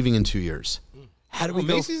that's leaving in 2 years. How do we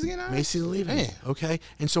go? Macy's again? Macy's leaving. Okay,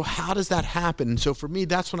 and so how does that happen? And so for me,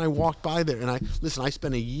 that's when I walked by there, and I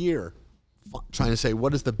spent a year trying to say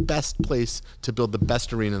what is the best place to build the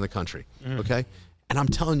best arena in the country. Okay, and I'm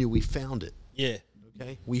telling you, we found it. Yeah.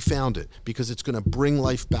 Okay, we found it because it's going to bring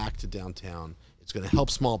life back to downtown. It's going to help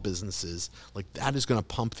small businesses. Like that is going to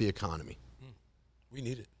pump the economy. We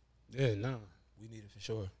need it. Yeah, no. We need it for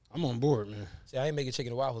sure. I'm on board, man. See, I ain't making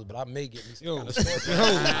chicken and waffles, but I may get me some kind of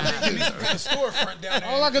storefront down there.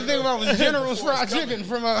 All I could think about was General's fried chicken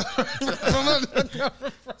from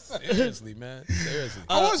Seriously, man. Seriously.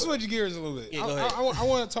 I want to switch gears a little bit. Yeah, go ahead. I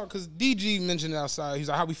want to talk because DG mentioned it outside. He's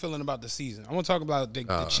like, "How we feeling about the season?" I want to talk about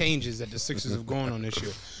the changes that the Sixers have going on this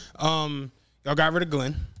year. Y'all got rid of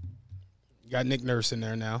Glenn. You got Nick Nurse in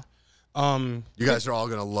there now. You guys are all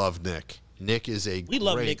going to love Nick. Nick is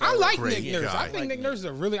love Nick. I like Nick guy. Nurse. I think Nick Nurse is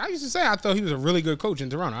a really. I used to say I thought he was a really good coach in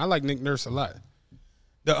Toronto. I like Nick Nurse a lot.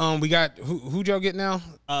 We got who'd y'all get now?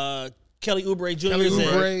 Kelly Oubre Jr. Kelly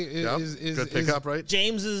Oubre is good pickup, right?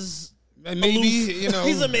 James is maybe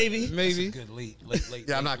he's a maybe. Maybe Good late.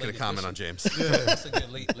 Yeah, I'm not going to comment on James. That's a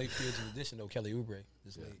good late field addition though. Kelly Oubre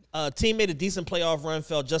this late. Team made a decent playoff run,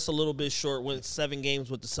 fell just a little bit short, went 7 games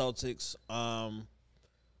with the Celtics.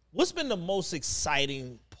 What's been the most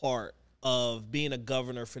exciting part of being a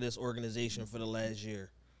governor for this organization for the last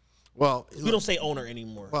year? Well, we don't say owner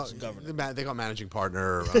anymore. Well, it's governor. they got managing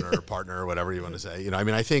partner or owner or partner or whatever you want to say. I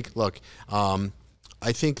mean, I think, look,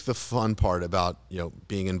 I think the fun part about,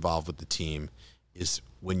 being involved with the team is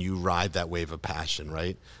when you ride that wave of passion,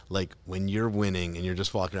 right? Like when you're winning and you're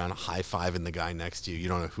just walking around high-fiving the guy next to you, you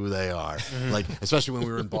don't know who they are. Like, especially when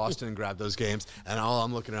we were in Boston and grabbed those games, and all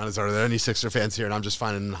I'm looking around is, are there any Sixer fans here? And I'm just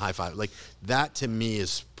finding a high-five. Like, that to me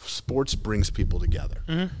is sports brings people together,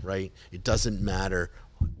 right? It doesn't matter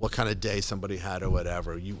what kind of day somebody had or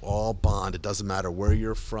whatever. You all bond. It doesn't matter where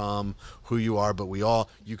you're from, who you are, but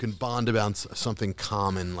you can bond about something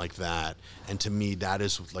common like that. And to me, that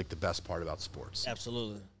is like the best part about sports.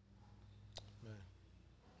 Absolutely. Man,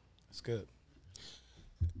 that's good.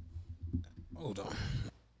 Hold on.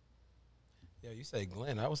 Yeah, you say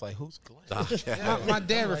Glenn. I was like, who's Glenn? My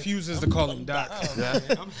dad refuses to call him Doc. There's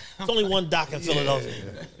only one Doc in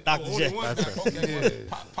Philadelphia. Dr. J.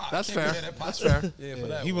 That's fair. That's fair. Yeah, for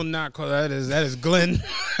that He will not call that is Glenn.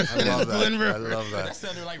 I love that. Glenn I love That that.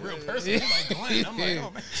 sounded like real person. He's like Glenn. I'm like,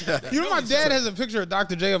 oh man. You know, my dad has a picture of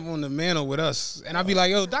Dr. J up on the mantle with us, and I'd be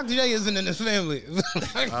like, "Yo, Dr. J isn't in this family."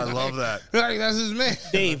 I love that. Like, that's his man.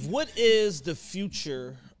 Dave, what is the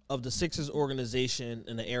future of the Sixers organization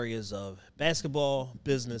in the areas of basketball,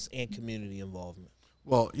 business, and community involvement?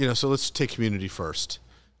 Well, so let's take community first.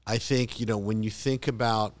 I think, when you think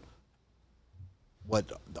about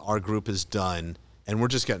what our group has done, and we're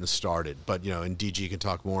just getting started, but, and DG can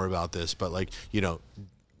talk more about this, but kind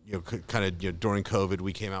of during COVID,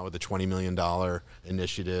 we came out with a $20 million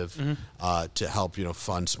initiative to help,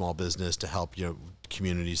 fund small business, to help,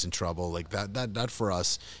 communities in trouble. Like that for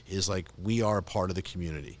us is like, we are a part of the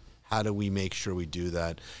community. How do we make sure we do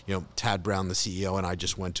that? Tad Brown, the CEO, and I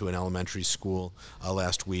just went to an elementary school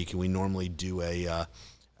last week, and we normally do they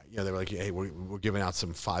were like, hey, we're giving out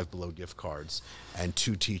some Five Below gift cards, and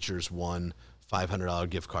 2 teachers won $500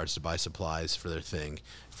 gift cards to buy supplies for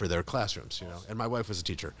their classrooms, And my wife was a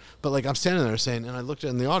teacher. But like, I'm standing there saying, and I looked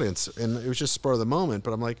in the audience, and it was just spur of the moment,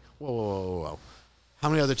 but I'm like, whoa. How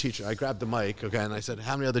many other teachers? I grabbed the mic, okay, and I said,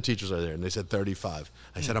 how many other teachers are there? And they said 35.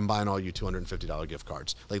 I said, I'm buying all you $250 gift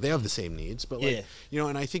cards. Like, they have the same needs, but like,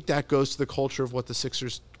 and I think that goes to the culture of what the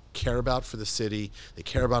Sixers care about for the city. They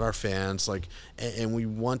care about our fans, like, and we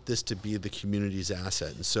want this to be the community's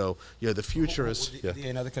asset. And so, the future is.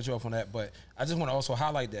 Yeah, not to cut you off on that, but I just want to also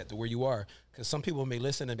highlight that to where you are, because some people may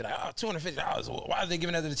listen and be like, oh, $250. Why are they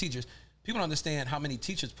giving that to the teachers? People don't understand how many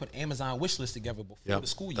teachers put Amazon wish lists together before the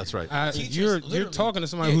school year. That's right. You're talking to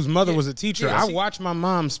somebody whose mother was a teacher. I watched my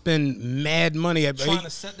mom spend mad money at trying to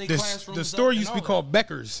set their classrooms the store used to be called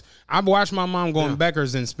Becker's. I watched my mom go in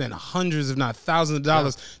Becker's and spend hundreds, if not thousands of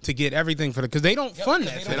dollars to get everything for because they don't fund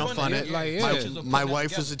that. They don't fund it. Like, my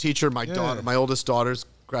wife was a teacher. My daughter, my oldest daughter's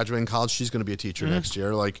graduating college. She's going to be a teacher next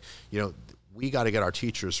year. Like, we got to get our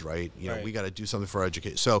teachers right. We got to do something for our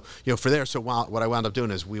education. So, what I wound up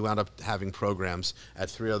doing is we wound up having programs at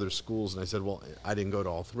 3 other schools. And I said, well, I didn't go to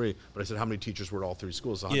all 3, but I said, how many teachers were at all 3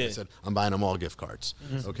 schools? So I said, I'm buying them all gift cards.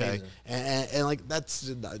 Okay. And like, that's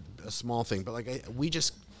a small thing, but like, we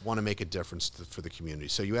just want to make a difference for the community.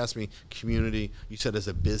 So you asked me community, you said as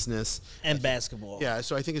a business. And basketball. Yeah,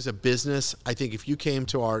 so I think as a business, I think if you came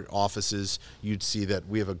to our offices, you'd see that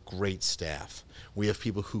we have a great staff. We have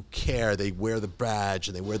people who care. They wear the badge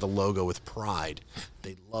and they wear the logo with pride.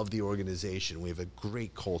 They love the organization. We have a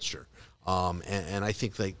great culture. And I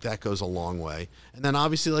think like that goes a long way. And then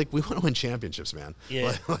obviously like we want to win championships, man.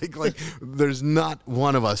 Yeah. Like there's not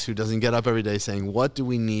one of us who doesn't get up every day saying, what do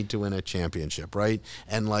we need to win a championship, right?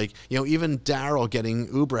 And like, even Daryl getting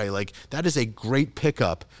Oubre, like that is a great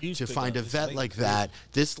pickup to find a vet like that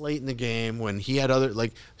this late in the game when he had other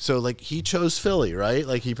he chose Philly, right?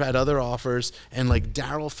 Like he had other offers and like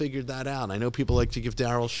Daryl figured that out. I know people like to give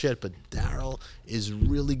Daryl shit, but Daryl is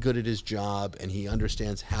really good at his job and he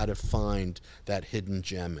understands how to find that hidden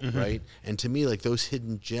gem, right? And to me, like those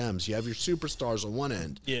hidden gems, you have your superstars on one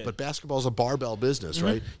end, but basketball's a barbell business,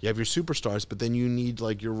 right? You have your superstars, but then you need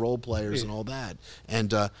like your role players and all that.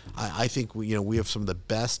 And I think we have some of the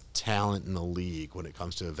best talent in the league when it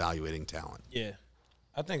comes to evaluating talent. Yeah.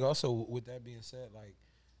 I think also with that being said, like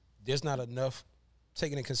there's not enough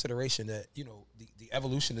taken in consideration that, the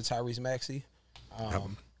evolution of Tyrese Maxey,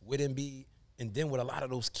 with Embiid, and then with a lot of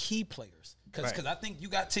those key players. Because I think you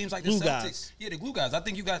got teams like the Celtics. Guys. Yeah, the glue guys. I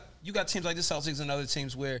think you got teams like the Celtics and other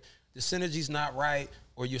teams where the synergy's not right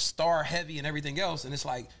or you're star heavy and everything else. And it's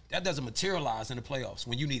like that doesn't materialize in the playoffs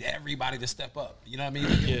when you need everybody to step up. You know what I mean?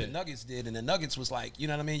 Like what the Nuggets did. And the Nuggets was like, you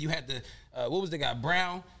know what I mean? You had the, what was the guy?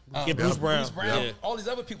 Brown? Bruce Brown. Yeah. All these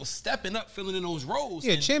other people stepping up, filling in those roles.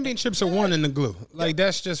 Yeah, championships are won in the glue. Like,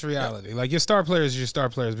 that's just reality. Like, your star players are your star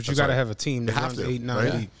players, but you got to have a team that runs 8,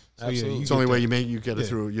 9 deep. So, it's the only way you get it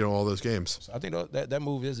through, all those games. So I think that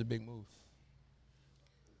move is a big move.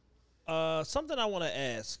 Something I want to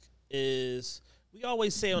ask is, we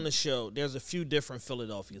always say on the show, there's a few different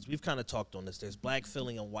Philadelphias. We've kind of talked on this. There's Black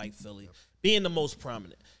Philly and White Philly being the most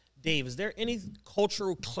prominent. Dave, is there any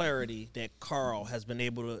cultural clarity that Carl has been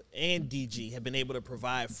able to, and DG, have been able to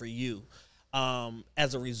provide for you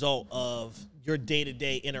as a result of your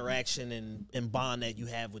day-to-day interaction and bond that you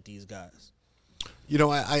have with these guys?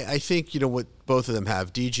 I think, what both of them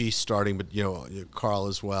have, DG starting, but, Carl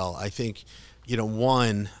as well. I think,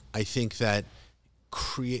 I think that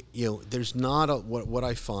there's not what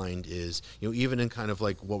I find is, even in kind of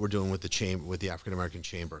like what we're doing with the chamber, with the African American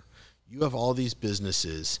Chamber, you have all these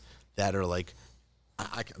businesses that are like,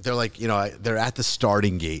 they're like, they're at the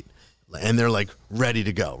starting gate and they're like ready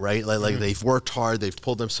to go, right? Like they've worked hard, they've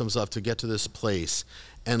pulled themselves up to get to this place.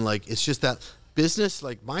 And like, it's just that business,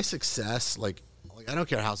 like my success, like I don't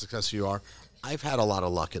care how successful you are, I've had a lot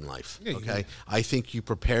of luck in life, okay? I think you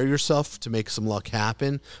prepare yourself to make some luck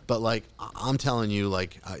happen, but like I'm telling you,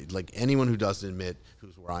 like anyone who doesn't admit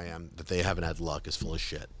who's where I am, that they haven't had luck is full of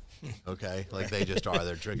shit. Okay, like they just are.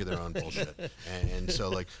 They're drinking their own bullshit, and so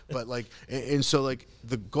like, but like, and so like,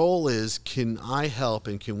 the goal is, can I help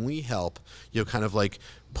and can we help? Kind of like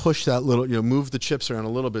push that little, move the chips around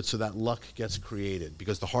a little bit so that luck gets created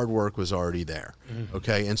because the hard work was already there.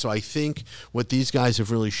 Okay, and so I think what these guys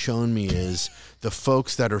have really shown me is the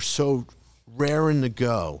folks that are so raring to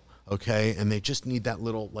go. Okay, and they just need that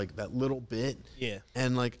little bit. Yeah,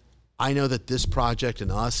 and like I know that this project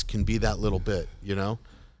and us can be that little bit.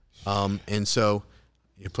 And so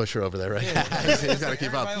you push her over there, right? Yeah. He's got to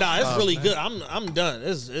keep up. Nah, it's really good. I'm done.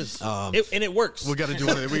 And it works. We got to do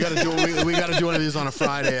one. We got to do one of these on a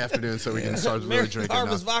Friday afternoon so we can start really drinking.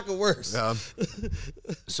 Harvest vodka works.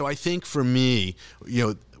 So I think for me,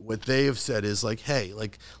 what they have said is like, hey,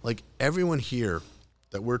 like everyone here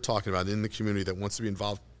that we're talking about in the community that wants to be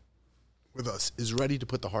involved with us is ready to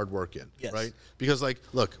put the hard work in, right? Because like,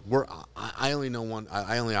 look, I only know one.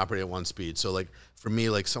 I only operate at one speed. So like for me,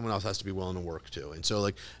 like someone else has to be willing to work too. And so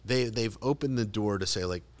like they've opened the door to say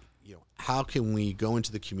like, how can we go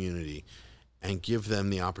into the community and give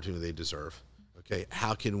them the opportunity they deserve? Okay,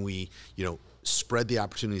 how can we spread the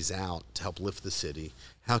opportunities out to help lift the city?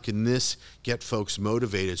 How can this get folks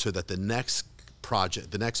motivated so that the next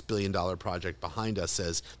project, the next $1 billion project behind us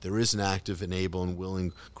says there is an active, able, and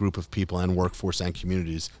willing group of people and workforce and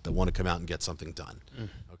communities that want to come out and get something done.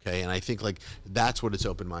 Okay, and I think like that's what it's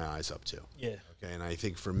opened my eyes up to. Yeah. Okay, and I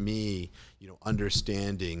think for me, you know,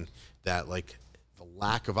 understanding that like the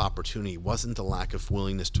lack of opportunity wasn't the lack of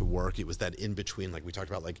willingness to work. It was that in between, like we talked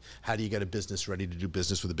about, like how do you get a business ready to do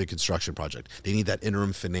business with a big construction project? They need that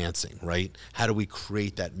interim financing, right? How do we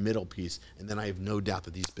create that middle piece? And then I have no doubt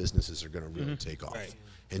that these businesses are going to really take off. Right.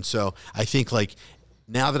 And so I think like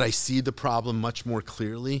now that I see the problem much more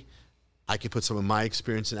clearly, I could put some of my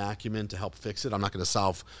experience and acumen to help fix it. I'm not going to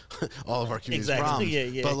solve all of our community's problems.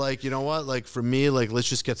 Yeah. But like, you know what? Like for me, like let's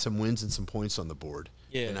just get some wins and some points on the board.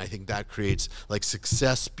 Yeah. And I think that creates, like,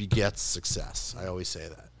 success begets success. I always say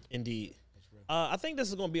that. Indeed. I think this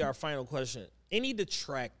is going to be our final question. Any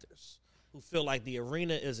detractors who feel like the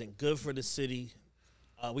arena isn't good for the city?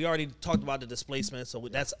 We already talked about the displacement, so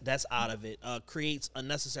that's out of it. Creates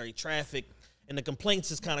unnecessary traffic, and the complaints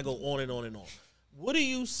just kind of go on and on and on. What do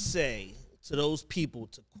you say to those people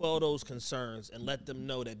to quell those concerns and let them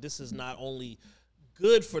know that this is not only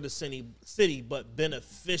good for the city but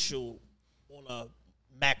beneficial on a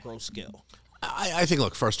macro scale? I think,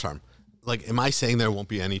 look, first term, like, am I saying there won't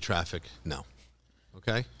be any traffic? No.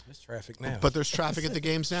 Okay? There's traffic now. But there's traffic at the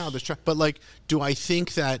games now. But, like, do I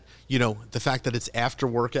think that, you know, the fact that it's after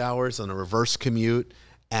work hours on a reverse commute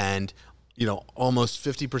and, you know, almost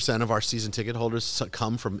 50% of our season ticket holders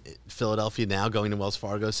come from Philadelphia now going to Wells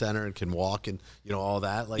Fargo Center and can walk and, you know, all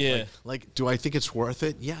that? Like, do I think it's worth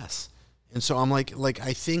it? Yes. And so I'm like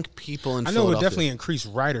I think people in Philadelphia, it would definitely increase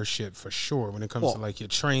ridership for sure when it comes to like your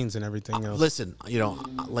trains and everything else. Listen, you know,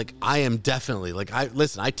 like I am definitely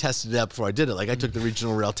I tested it out before I did it. Like I took the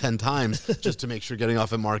regional rail 10 times just to make sure getting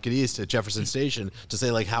off at Market East at Jefferson Station to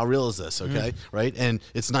say like how real is this, okay? Right? And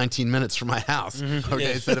it's 19 minutes from my house,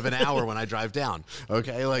 okay, instead of an hour when I drive down.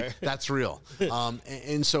 Okay? Like that's real.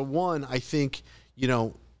 And so one, I think, you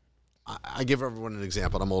know, I give everyone an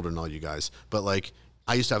example. I'm older than all you guys, but like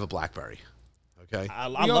I used to have a BlackBerry. Okay, I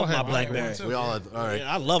love my BlackBerry. We all had, all right.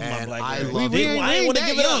 Yeah, I love my BlackBerry. I ain't want to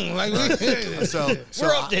give it up. Like,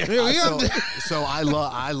 we're up there. So I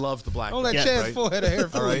love the BlackBerry. Don't let Chad's forehead of hair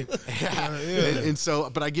fall. Right? And so,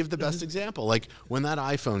 but I give the best example. Like when that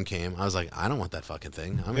iPhone came, I was like, I don't want that fucking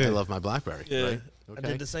thing. I'm gonna love my BlackBerry. Yeah. Right? Okay?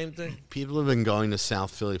 I did the same thing. People have been going to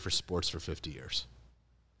South Philly for sports for 50 years.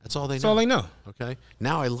 That's all they know. That's all they know. Okay.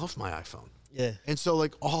 Now I love my iPhone. Yeah. And so,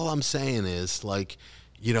 like, all I'm saying is, like,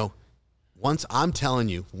 you know, once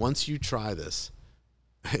you try this,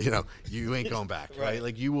 you know, you ain't going back, right?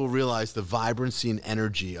 Like, you will realize the vibrancy and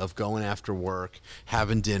energy of going after work,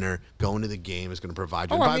 having dinner, going to the game is going to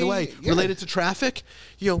provide you. And by the way, related to traffic,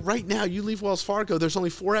 you know, right now, you leave Wells Fargo, there's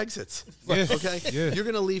only 4 exits. Okay? You're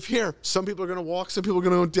going to leave here. Some people are going to walk. Some people are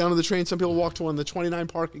going to go down to the train. Some people walk to one of the 29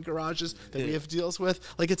 parking garages that we have deals with.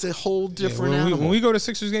 Like, it's a whole different animal. When we go to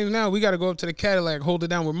Sixers games now, we got to go up to the Cadillac, hold it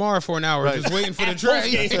down with Mar for an hour, just waiting for the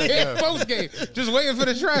traffic. Post game. Just waiting for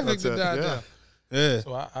the traffic to die down. Yeah.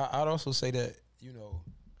 So I'd also say that, you know,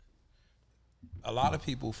 a lot of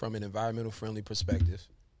people from an environmental friendly perspective,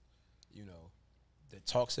 you know, that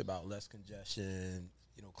talks about less congestion,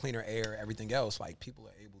 you know, cleaner air, everything else, like people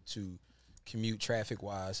are able to commute traffic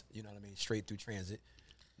wise, you know what I mean, straight through transit.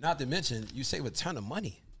 Not to mention, you save a ton of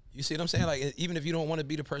money. You see what I'm saying? Like, even if you don't want to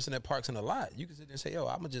be the person that parks in a lot, you can sit there and say, yo,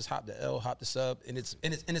 I'm going to just hop the L, hop the sub. And it's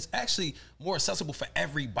actually more accessible for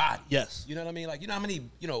everybody. Yes. You know what I mean? Like, you know how many,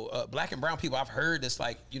 you know, black and brown people I've heard that's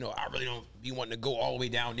like, you know, I really don't be wanting to go all the way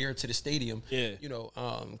down there to the stadium. Yeah. You know,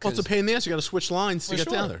 well, it's a pain in the ass. You got to switch lines to get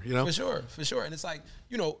down there, you know? For sure. And it's like,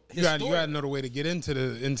 you know, you got to know the way to get into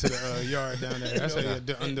the yard down there. That's how you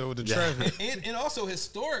get under the traffic. And also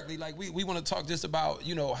historically, like we want to talk just about,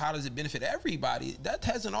 you know, how does it benefit everybody? That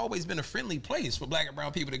hasn't always been a friendly place for black and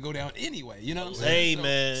brown people to go down anyway. You know what I'm saying? Hey,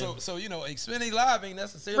 man. So you know, Xfinity Live ain't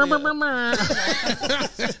necessarily.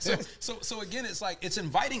 So again, it's like it's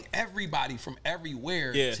inviting everybody from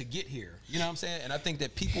everywhere to get here. You know what I'm saying? And I think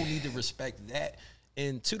that people need to respect that.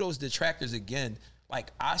 And to those detractors, again, like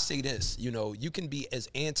I say this, you know, you can be as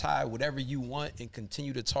anti whatever you want and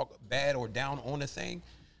continue to talk bad or down on a thing.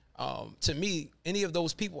 To me, any of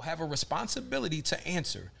those people have a responsibility to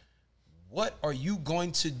answer. What are you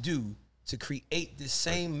going to do to create the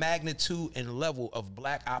same magnitude and level of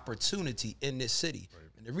black opportunity in this city? Right.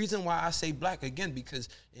 And the reason why I say black, again, because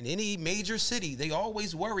in any major city, they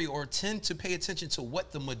always worry or tend to pay attention to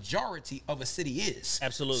what the majority of a city is.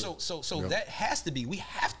 Absolutely. So that has to be, we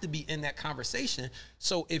have to be in that conversation.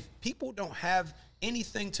 So if people don't have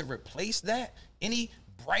anything to replace that, any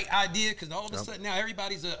bright idea because all of a sudden now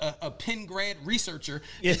everybody's a Penn grad researcher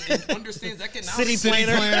and understands economics. City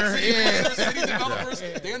planner. City developers.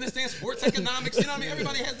 They understand sports economics. You know what I mean?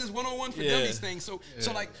 Everybody has this 101 for dummies thing. So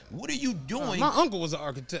like, what are you doing? My uncle was an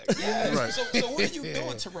architect. Right. So what are you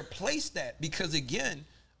doing to replace that? Because again,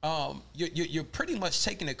 you're pretty much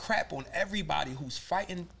taking a crap on everybody who's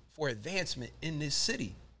fighting for advancement in this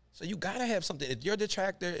city. So you gotta have something. If you're a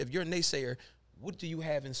detractor, if you're a naysayer, what do you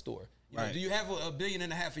have in store? You know, do you have $1.5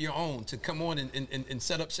 billion of your own to come on and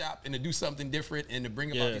set up shop and to do something different and to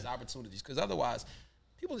bring about these opportunities? Because otherwise,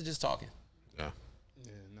 people are just talking. Yeah.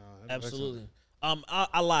 Absolutely.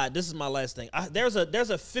 I lied. This is my last thing. There's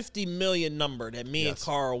a 50 million number that me and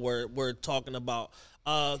Carl were talking about.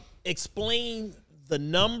 Explain the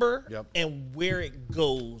number and where it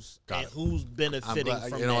goes and who's benefiting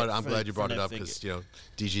from you know that. what? I'm glad you brought it up because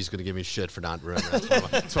DG's going to give me shit for not remembering.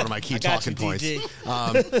 That's one of my key talking points.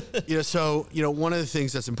 One of the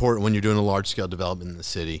things that's important when you're doing a large scale development in the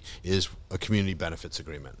city is a community benefits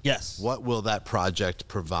agreement. Yes. What will that project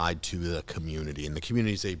provide to the community? And the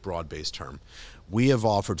community is a broad based term. We have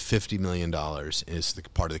offered $50 million as the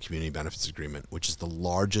part of the community benefits agreement, which is the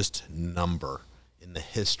largest number in the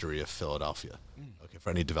history of Philadelphia. For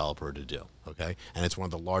any developer to do, okay? And it's one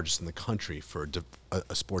of the largest in the country for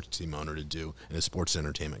a sports team owner to do in a sports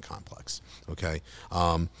entertainment complex, okay?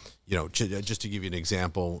 Just to give you an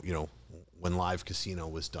example, when Live Casino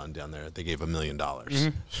was done down there, they gave $1 million.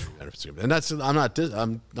 And that's, I'm not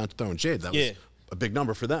throwing shade. That was a big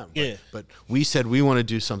number for them. But we said we want to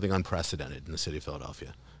do something unprecedented in the city of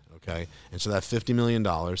Philadelphia. Okay, and so that $50 million,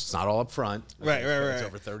 it's not all up front. Right. It's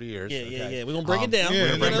over 30 years. We're going to break it down.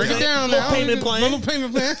 Break it down now. Payment plan. Little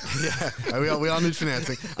payment plan. We all need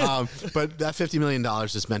financing. But that $50 million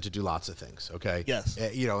is meant to do lots of things, okay? Yes.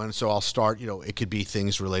 And so I'll start, it could be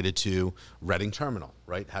things related to Reading Terminal,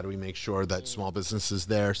 right? How do we make sure that small businesses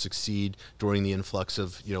there succeed during the influx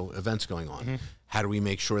of, events going on? Mm-hmm. How do we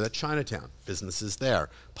make sure that Chinatown, businesses there,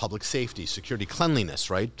 public safety, security, cleanliness,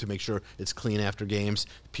 right? To make sure it's clean after games,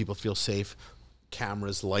 people feel safe,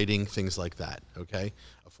 cameras, lighting, things like that, okay?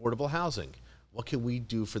 Affordable housing. What can we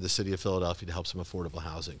do for the city of Philadelphia to help some affordable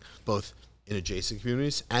housing, both in adjacent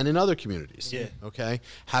communities and in other communities, okay?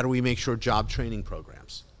 How do we make sure job training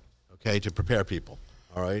programs, okay, to prepare people,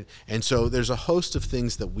 all right? And so there's a host of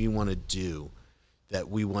things that we want to do that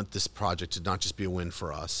we want this project to not just be a win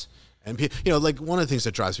for us. And, like one of the things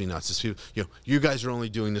that drives me nuts is people, you guys are only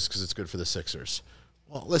doing this because it's good for the Sixers.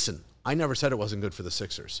 Well, listen, I never said it wasn't good for the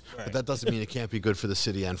Sixers, but that doesn't mean it can't be good for the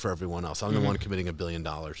city and for everyone else. I'm the one committing $1 billion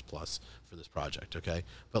plus for this project, okay?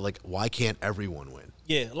 But, why can't everyone win?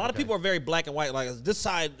 Yeah, a lot of people are very black and white. Like, this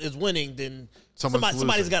side is winning, then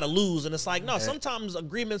somebody's got to lose. And it's like, no, sometimes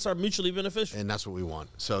agreements are mutually beneficial. And that's what we want.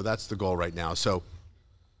 So that's the goal right now. So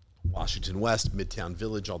Washington West, Midtown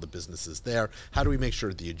Village, all the businesses there. How do we make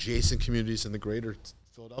sure the adjacent communities in the greater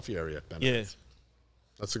Philadelphia area benefit?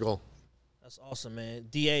 That's the goal. That's awesome, man.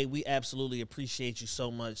 DA, we absolutely appreciate you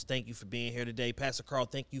so much. Thank you for being here today. Pastor Carl,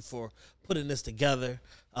 thank you for putting this together,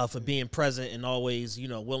 for being present and always,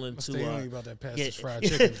 willing to. Stay on you about that pastor's fried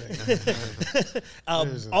chicken thing.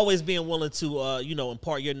 Always being willing to,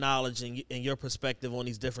 impart your knowledge and your perspective on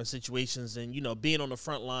these different situations and, being on the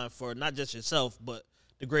front line for not just yourself, but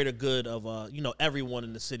the greater good of everyone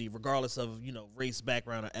in the city, regardless of race,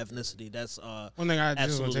 background, or ethnicity. That's one thing I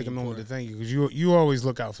just want to take a moment to thank you because you always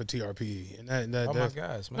look out for TRPE and that. Oh my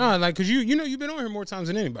gosh, man! No, because you've been on here more times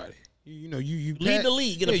than anybody. You lead the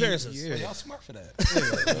league in appearances. Y'all smart for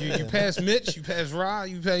that. You pass Mitch, you pass Rod,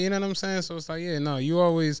 you know what I'm saying. So it's like, you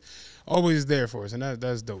always there for us, and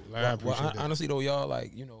that's dope. I appreciate that. Honestly though, y'all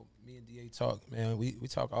me and DA talk, man. We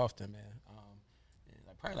talk often, man.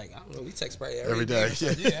 Probably I don't know, we text probably every day.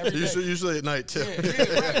 Every day. Usually at night too.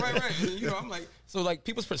 Right. And, I'm like, so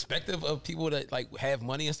people's perspective of people that have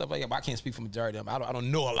money and stuff like that. But I can't speak for majority of them. I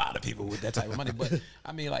don't know a lot of people with that type of money, but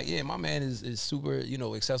I mean, my man is super,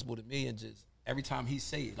 accessible to me, and just every time he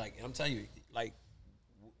say it, I'm telling you,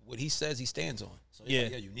 what he says, he stands on. So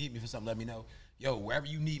you need me for something, let me know. Yo, wherever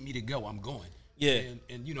you need me to go, I'm going. Yeah.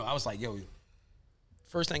 And I was like, yo.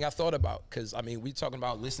 First thing I thought about, because, we talking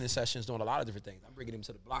about listening sessions, doing a lot of different things. I'm bringing him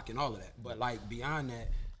to the block and all of that. But, beyond that,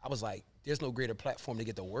 I was like, there's no greater platform to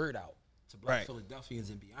get the word out to Black Philadelphians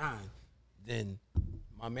and beyond than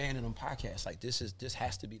my man in them podcasts. This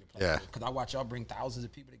has to be the platform. Because I watch y'all bring thousands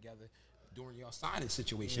of people together during y'all signing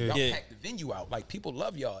situation. Y'all pack the venue out. People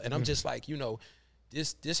love y'all. And I'm just like,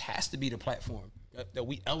 this has to be the platform that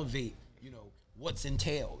we elevate, what's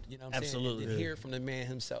entailed. You know what I'm saying? And hear from the man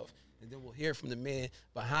himself. and then we'll hear from the man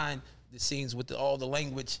behind the scenes with all the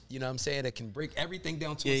language, you know what I'm saying, that can break everything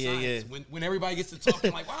down to a science. When everybody gets to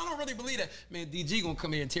talking like, well, I don't really believe that. Man, DG gonna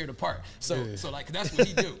come here and tear it apart. So like that's what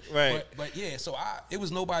he do. Right. But yeah, so it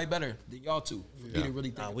was nobody better than y'all two for me to really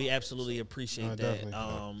think. We absolutely appreciate that.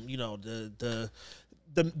 Definitely. You know,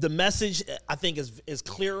 the message I think is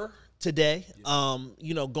clearer today.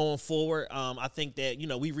 You know, going forward, I think that, you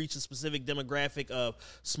know, we reach a specific demographic of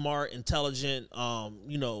smart, intelligent,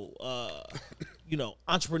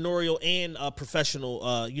 entrepreneurial and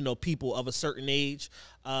professional, people of a certain age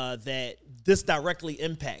that this directly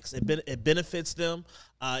impacts. It benefits them.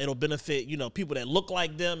 It'll benefit, people that look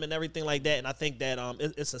like them and everything like that. And I think that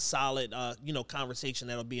it's a solid, conversation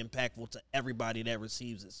that'll be impactful to everybody that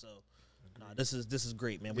receives it. So this is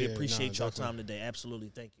great, man. We appreciate y'all time today. Absolutely.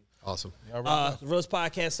 Thank you. Awesome. The Realest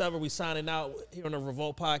Podcast Ever. We signing out here on the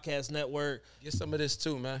Revolt Podcast Network. Get some of this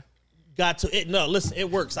too, man. Got to it. No, listen,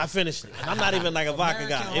 it works. I finished it. And I'm not even like a vodka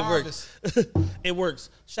guy. It works. It works.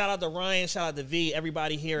 Shout out to Ryan. Shout out to V.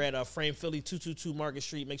 Everybody here at Frame Philly, 222 Market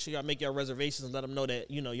Street. Make sure y'all make your reservations and let them know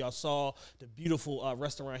that, y'all saw the beautiful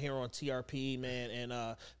restaurant here on TRP, man.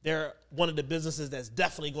 And they're one of the businesses that's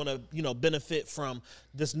definitely going to, benefit from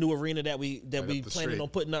this new arena that we planning on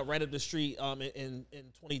putting up right up the street in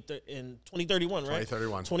 2031, right?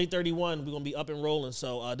 2031. We're going to be up and rolling.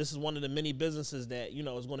 So this is one of the many businesses that,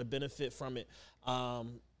 is going to benefit from it.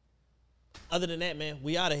 Other than that, man,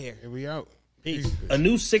 we out of here. We out. Peace. A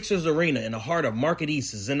new Sixers arena in the heart of Market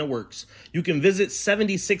East is in the works. You can visit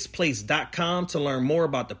 76place.com to learn more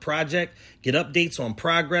about the project, get updates on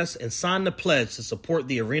progress, and sign the pledge to support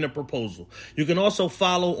the arena proposal. You can also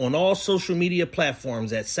follow on all social media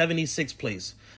platforms at 76place.